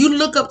because you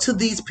look up to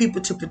these people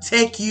to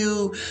protect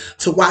you,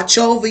 to watch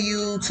over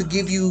you, to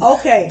give you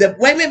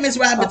Ms.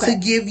 Robin, to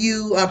give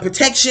you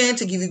protection,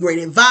 to give you great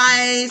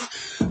advice,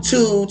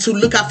 to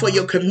look out for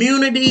your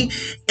community,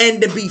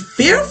 and to be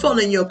fearful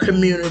in your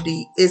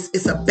community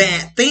is a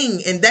bad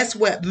thing, and that's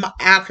what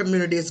our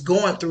community is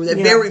going through.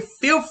 They're very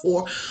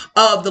fearful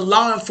of the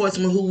law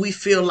enforcement who we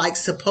feel like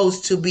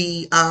supposed to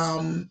be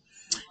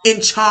in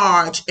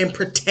charge and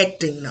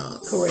protecting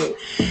us. Correct.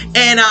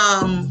 And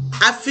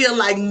I feel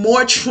like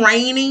more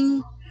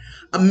training,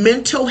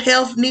 mental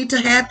health need to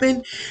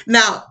happen.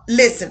 Now,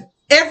 listen,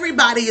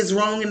 everybody is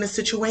wrong in the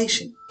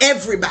situation.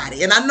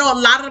 Everybody. And I know a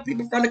lot of the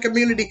people from the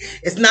community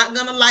is not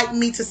going to like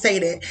me to say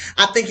that.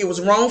 I think it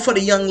was wrong for the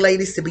young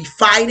ladies to be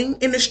fighting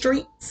in the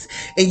streets.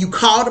 And you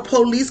called the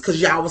police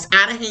because y'all was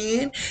out of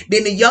hand.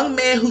 Then the young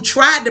man who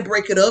tried to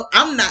break it up,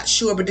 I'm not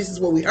sure, but this is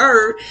what we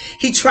heard.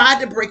 He tried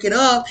to break it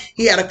up.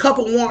 He had a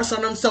couple warrants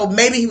on him, so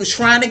maybe he was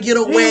trying to get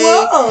away. He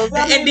was.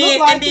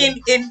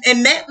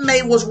 And that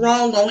may was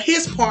wrong on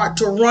his part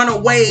to run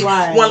away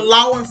when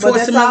law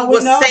enforcement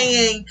was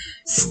saying,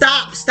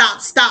 stop.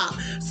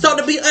 So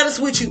to be honest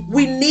with you,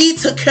 we need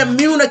to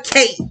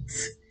communicate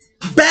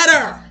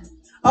better.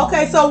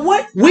 Okay, so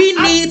what? We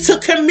need to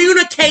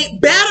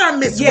communicate better,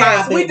 Miss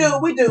Robin. We do.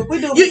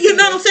 You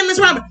know what I'm saying, Miss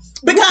Robin?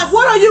 Because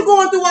what are you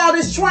going through all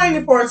this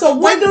training for? So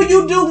what do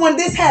you do when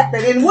this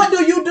happened? And what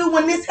do you do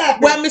when this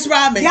happened? Well, Miss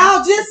Robin,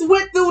 y'all just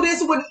went through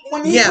this when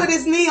he put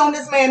his knee on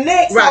this man's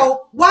neck. Right.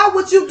 So why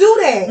would you do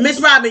that?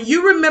 Miss Robin,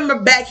 you remember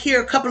back here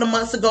a couple of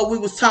months ago we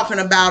was talking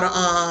about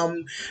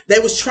they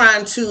was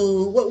trying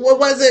to what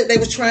was it? They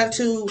was trying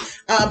to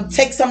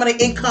take some of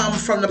the income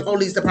from the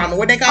police department.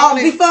 What they call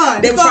it?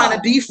 Defund. They were trying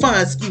to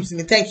defund. Excuse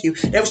me. Thank you.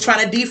 They was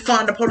trying to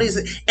defund the police,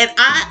 and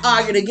I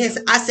argued against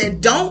it. I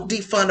said, don't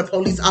defund the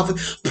police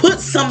office. Put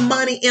some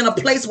money in a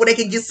place where they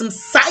can get some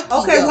psyche.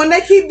 Okay, when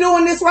they keep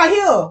doing this right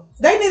here,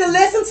 they need a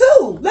lesson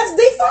too. Let's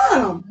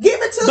defund them. Give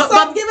it to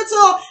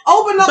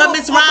open up a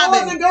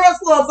Boys and Girls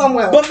Club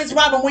somewhere. But Miss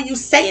Robin, when you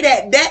say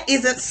that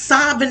isn't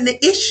solving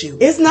the issue.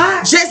 It's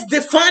not. Just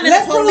defunding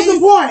the police. Prove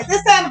some points.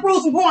 It's time to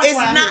prove some points.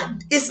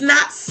 It's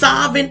not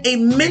solving a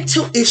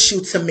mental issue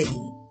to me.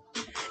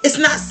 It's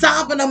not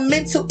solving a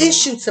mental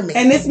issue to me.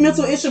 And this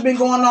mental issue been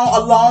going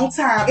on a long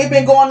time. It's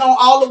been going on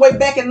all the way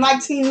back in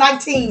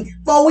 1919,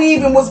 before we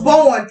even was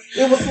born.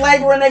 It was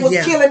slavery and they was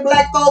killing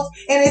black folks.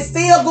 And it's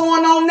still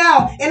going on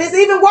now. And it's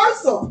even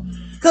worse.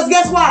 Because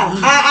guess why?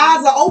 Our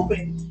eyes are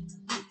open.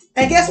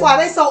 And guess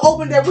why? They so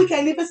open that we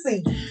can't even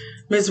see.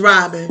 Miss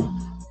Robin,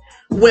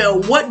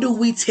 well, what do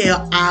we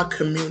tell our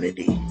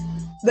community?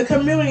 The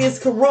community is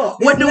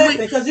corrupt. What do we?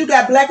 Because you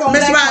got black on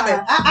Miss black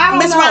Robin, I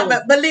don't know. Robin,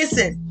 but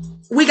listen.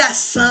 We got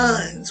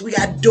sons, we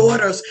got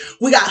daughters,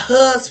 we got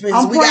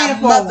husbands, we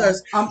got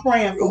mothers. I'm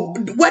praying for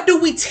them. What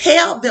do we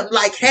tell them?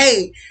 Like,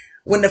 hey,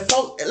 when the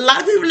folks, a lot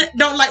of people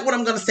don't like what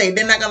I'm going to say.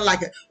 They're not going to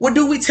like it. What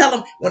do we tell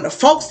them? When the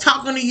folks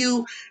talking to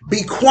you,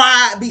 be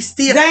quiet, be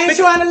still. They ain't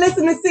trying to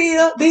listen to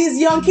see these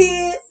young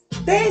kids.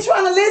 They ain't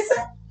trying to listen.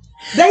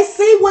 They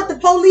see what the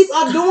police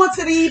are doing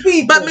to these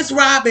people. But Miss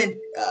Robin,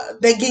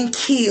 they getting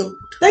killed.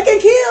 They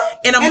get killed.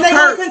 And I'm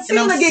hurt. And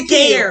I'm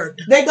scared.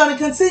 They're going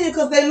to continue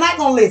because they're not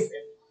going to listen.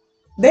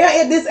 They're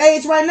at this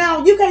age right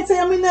now. You can't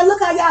tell me now.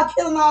 Look how y'all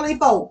killing all these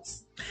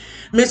folks.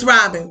 Miss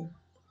Robin,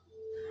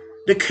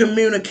 the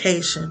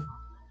communication,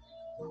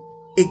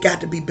 it got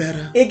to be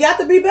better. It got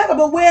to be better,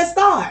 but where it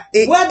start?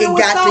 Where do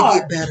it start? To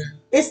get better.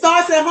 It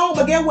starts at home,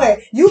 but get what?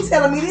 You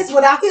telling me this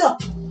without here.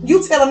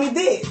 You telling me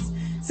this.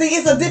 See,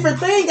 it's a different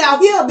thing out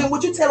here than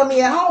what you telling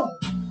me at home.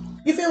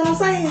 You feel what I'm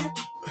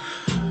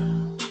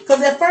saying?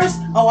 Because at first,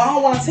 I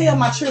don't want to tell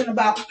my children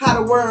about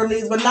how the world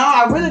is, but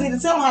now I really need to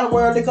tell them how the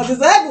world is because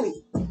it's ugly.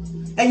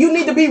 And you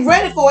need to be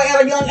ready for it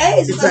at a young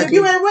age. Because if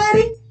you ain't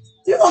ready,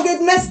 you're going to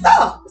get messed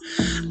up.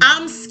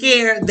 I'm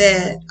scared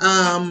that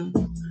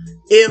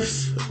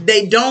if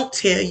they don't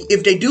tell you,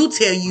 if they do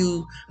tell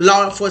you,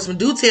 law enforcement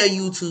do tell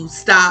you to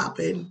stop,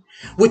 and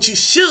which you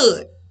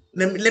should.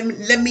 Let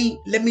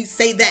me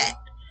say that.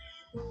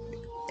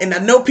 And I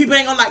know people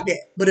ain't going to like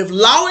that. But if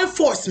law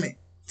enforcement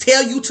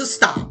tell you to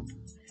stop,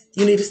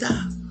 you need to stop.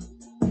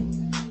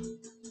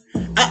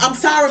 I'm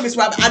sorry, Miss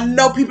Robin. I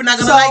know people not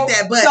gonna like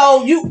that, but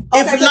so you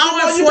if law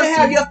enforcement, you can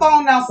have your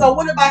phone now. So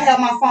what if I have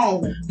my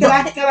phone? Can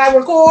I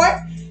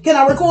record? Can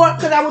I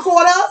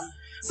record us?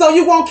 So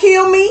you won't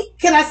kill me?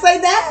 Can I say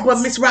that?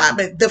 But Miss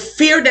Robin, the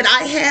fear that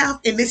I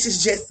have, and this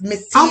is just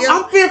Miss Tia,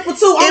 I'm fearful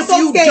too. I'm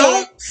so scared. If you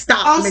don't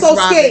stop, Miss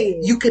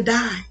Robin, you could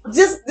die.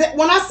 Just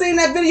when I seen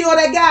that video of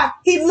that guy,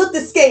 he looked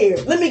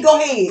scared. Let me go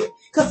ahead.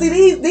 Cause see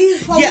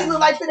these police look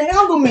like finna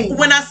handle me.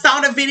 When I saw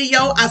the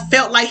video, I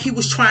felt like he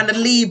was trying to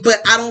leave,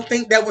 but I don't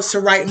think that was the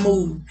right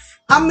move.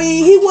 I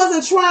mean, he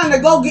wasn't trying to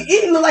go get.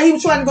 It looked like he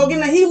was trying to go get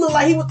in there. He looked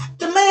like he was.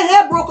 The man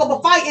had broke up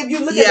a fight. If you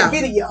look at the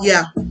video,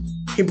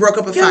 he broke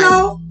up a fight. You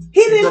know,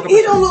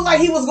 he don't look like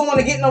he was going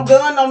to get no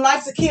gun, no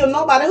knife to kill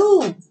nobody.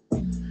 Who?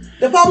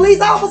 The police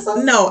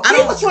officer? No,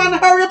 He was trying to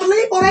hurry up and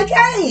leave before they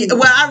came.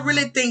 Well, I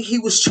really think he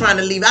was trying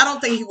to leave. I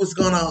don't think he was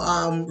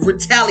gonna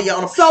retaliate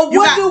on him. So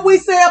what do we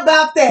say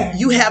about that?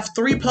 You have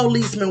 3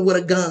 policemen with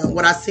a gun.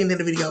 What I seen in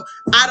the video,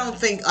 I don't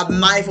think a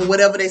knife or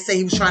whatever they say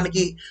he was trying to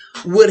get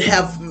would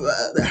have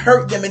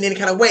hurt them in any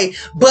kind of way.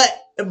 But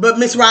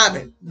Miss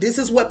Robin, this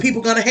is what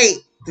people gonna hate.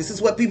 This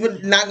is what people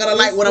not gonna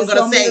like. What I'm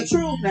gonna say. The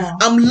truth now.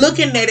 I'm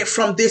looking at it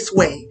from this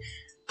way.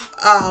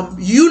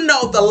 You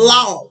know the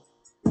law.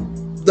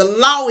 The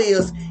law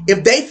is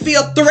if they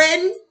feel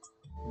threatened,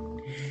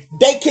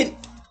 they can.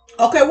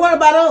 Okay, what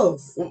about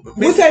us?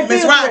 We can't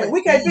feel Robin,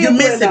 we can't feel you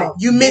missing it.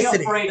 You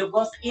missing afraid of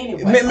us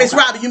anyway. Miss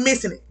Robin, you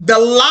missing it. The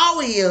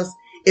law is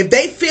if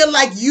they feel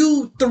like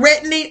you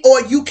threatening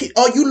or you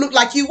look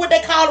like you what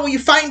they call it when you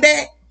find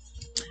that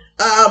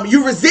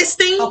you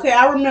resisting. Okay,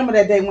 I remember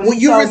that day when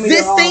you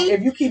resisting.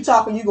 If you keep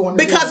talking, you going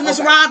to because Miss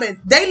Robin,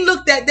 they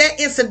looked at that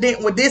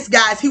incident with this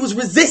guy. He was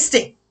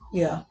resisting.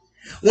 Yeah.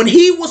 When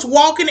he was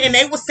walking and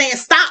they were saying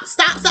stop,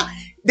 stop, stop,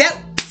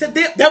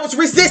 that was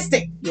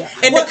resisting. Yeah.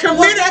 And the community,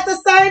 was that the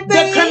same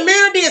thing? The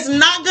community is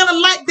not gonna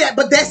like that,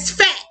 but that's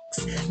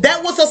facts.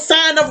 That was a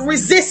sign of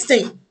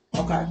resisting.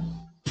 Okay.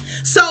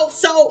 So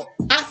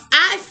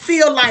I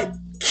feel like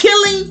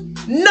killing.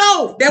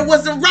 No, that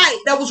wasn't right.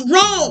 That was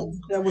wrong.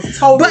 That was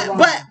totally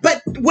wrong.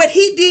 But what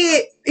he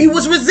did, he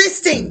was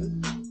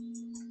resisting.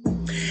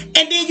 And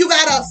then you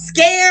got a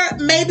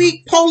scared,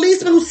 maybe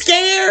policeman who's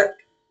scared.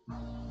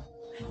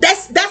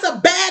 That's a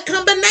bad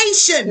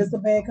combination. It's a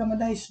bad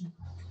combination.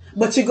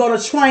 But you go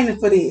to training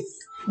for this.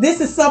 This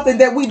is something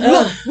that we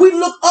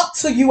look up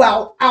to you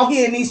out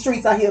here in these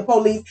streets out here,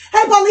 police.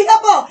 Hey, police,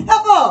 help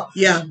her.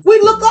 Yeah. We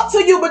look up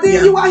to you, but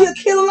then you out here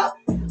killing us.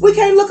 We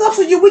can't look up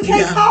to you. We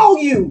can't call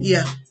you.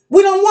 Yeah.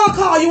 We don't want to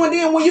call you, and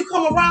then when you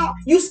come around,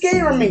 you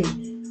scaring me.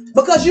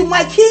 Because you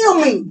might kill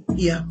me.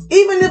 Yeah.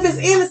 Even if it's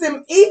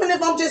innocent, even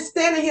if I'm just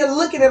standing here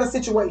looking at a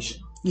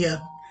situation. Yeah.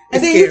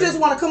 And then you just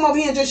want to come over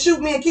here and just shoot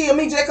me and kill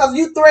me just because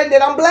you threatened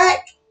that I'm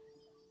black?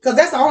 Because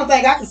that's the only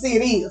thing I can see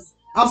it is.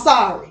 I'm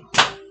sorry.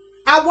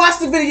 I watched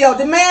the video.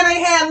 The man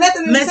ain't had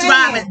nothing to say. Miss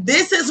Robin,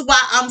 this is why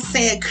I'm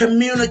saying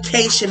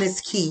communication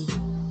is key.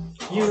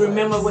 You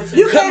remember what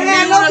you can't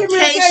have no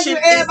communication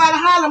with everybody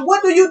hollering.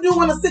 What do you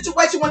do in a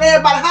situation when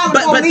everybody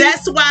hollering? But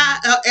that's why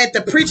at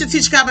the Preacher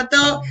Teacher Cop and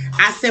Thug,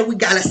 I said we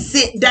gotta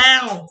sit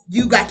down.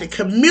 You got to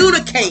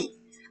communicate.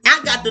 I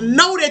got to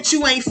know that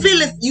you ain't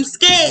feeling you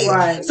scared.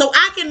 Right. So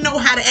I can know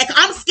how to act.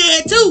 I'm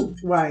scared too.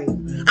 Right.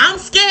 I'm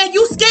scared.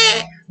 You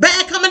scared.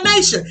 Bad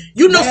combination.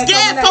 You know,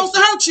 scared folks to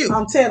hurt you.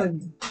 I'm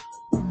telling you.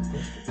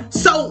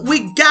 So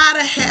we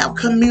gotta have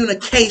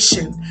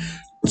communication.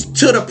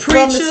 To the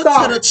preacher,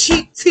 to the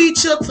chief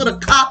teacher, to the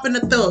cop and the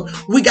thug.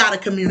 We gotta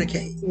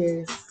communicate.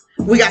 Yes.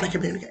 We gotta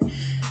communicate.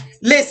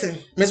 Listen,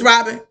 Miss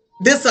Robin,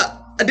 this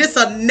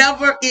a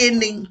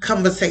never-ending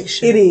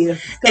conversation. It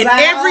is. And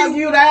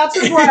baby.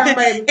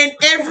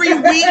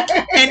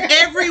 And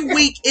every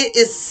week it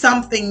is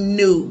something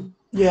new.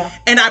 Yeah.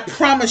 And I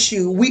promise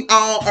you, we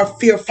all are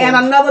fearful. And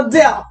another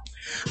death.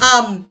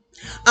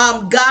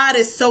 God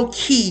is so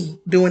key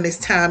during this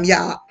time,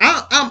 y'all.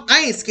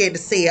 I ain't scared to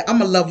say it.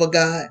 I'm a lover of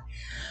God.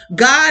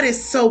 God is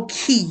so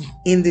key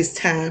in this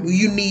time.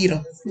 You need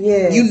him.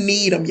 Yeah. You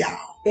need him, y'all.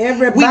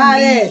 Everybody.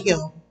 We need him.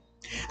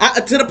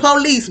 To the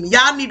policemen,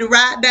 y'all need to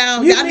ride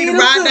down. Y'all need to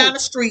ride down the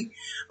street,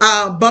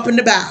 bumping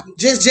the Bible.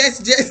 Just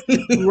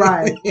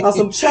right. Or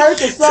some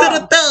church or something. To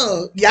the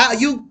thug, y'all.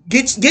 You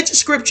get your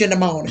scripture in the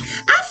morning.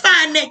 I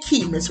find that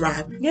key, Miss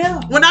Robin. Yeah.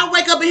 When I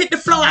wake up and hit the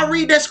floor, I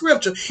read that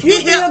scripture.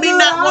 It helped me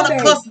not want to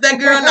cuss that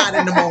girl out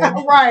in the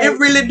morning. Right. It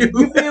really do.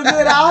 You feel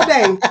good all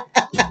day.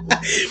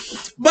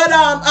 But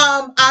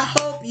I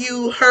hope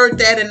you heard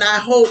that, and I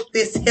hope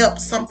this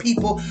helps some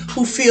people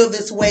who feel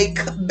this way.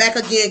 Back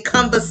again,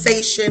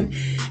 conversation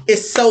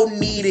is so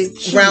needed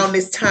around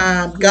this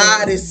time.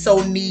 God is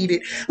so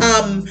needed.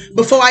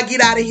 Before I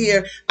get out of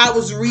here, I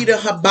was reading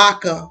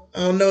Habakkuk. I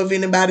don't know if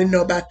anybody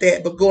know about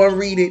that, but go and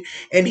read it.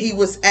 And he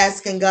was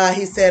asking God,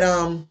 he said,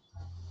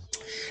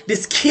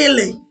 this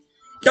killing,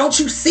 don't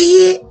you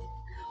see it?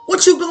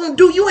 What you gonna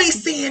do? You ain't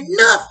seeing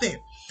nothing.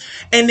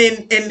 And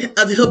then in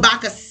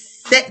Habakkuk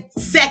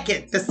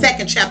the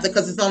second chapter,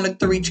 because it's only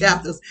 3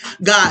 chapters,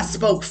 God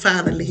spoke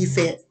finally. He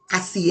said, I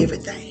see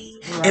everything.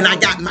 Right. And I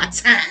got my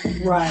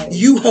time. Right.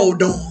 You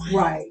hold on.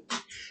 Right.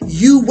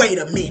 You wait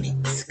a minute,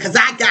 because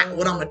I got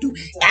what I'm going to do.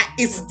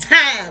 It's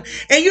time.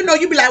 And you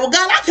be like, well,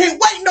 God, I can't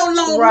wait no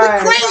longer. We're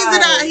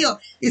crazy out here.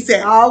 He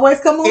said, always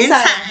come on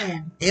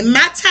time. In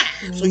my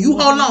time. So you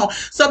hold on.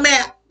 So,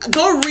 man,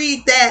 go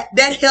read that.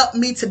 That helped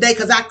me today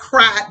because I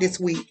cried this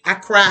week. I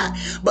cried.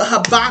 But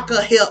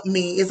Habakkuk helped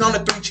me. It's only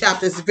 3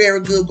 chapters. It's very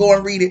good. Go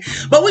and read it.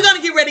 But we're going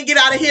to get ready to get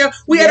out of here.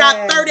 We had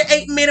our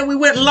 38 minutes. We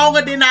went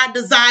longer than I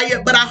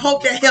desired. But I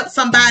hope that helped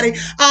somebody.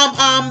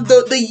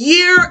 The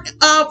year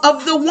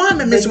of the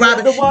woman, Miss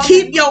Robin.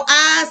 Keep your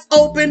eyes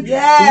open.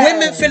 Yes.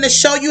 Women finna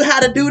show you how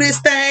to do this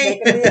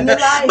thing. But wait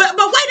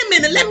a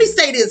minute. Let me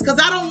say this, because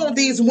I don't want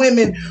these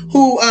women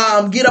who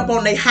get up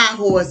on their high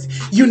horse.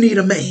 You need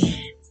a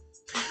man.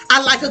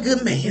 I like a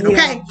good man.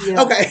 Okay.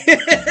 Yeah. Okay.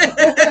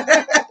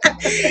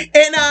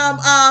 And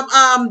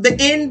the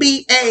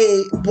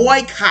NBA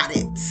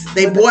boycotted.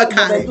 They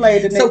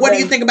boycotted. So what do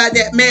you think about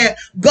that, man?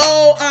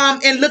 Go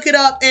and look it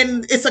up,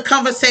 and it's a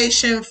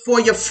conversation for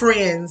your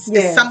friends.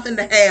 Yes. It's something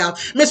to have.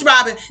 Miss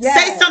Robin,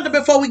 say something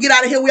before we get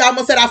out of here. We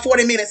almost at our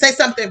 40 minutes. Say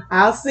something.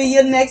 I'll see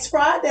you next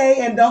Friday,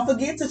 and don't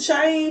forget to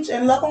change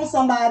and love on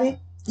somebody.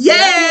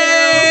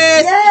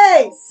 Yes.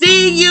 Yay.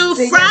 See you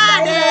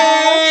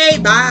Friday.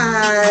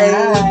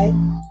 Bye. Bye.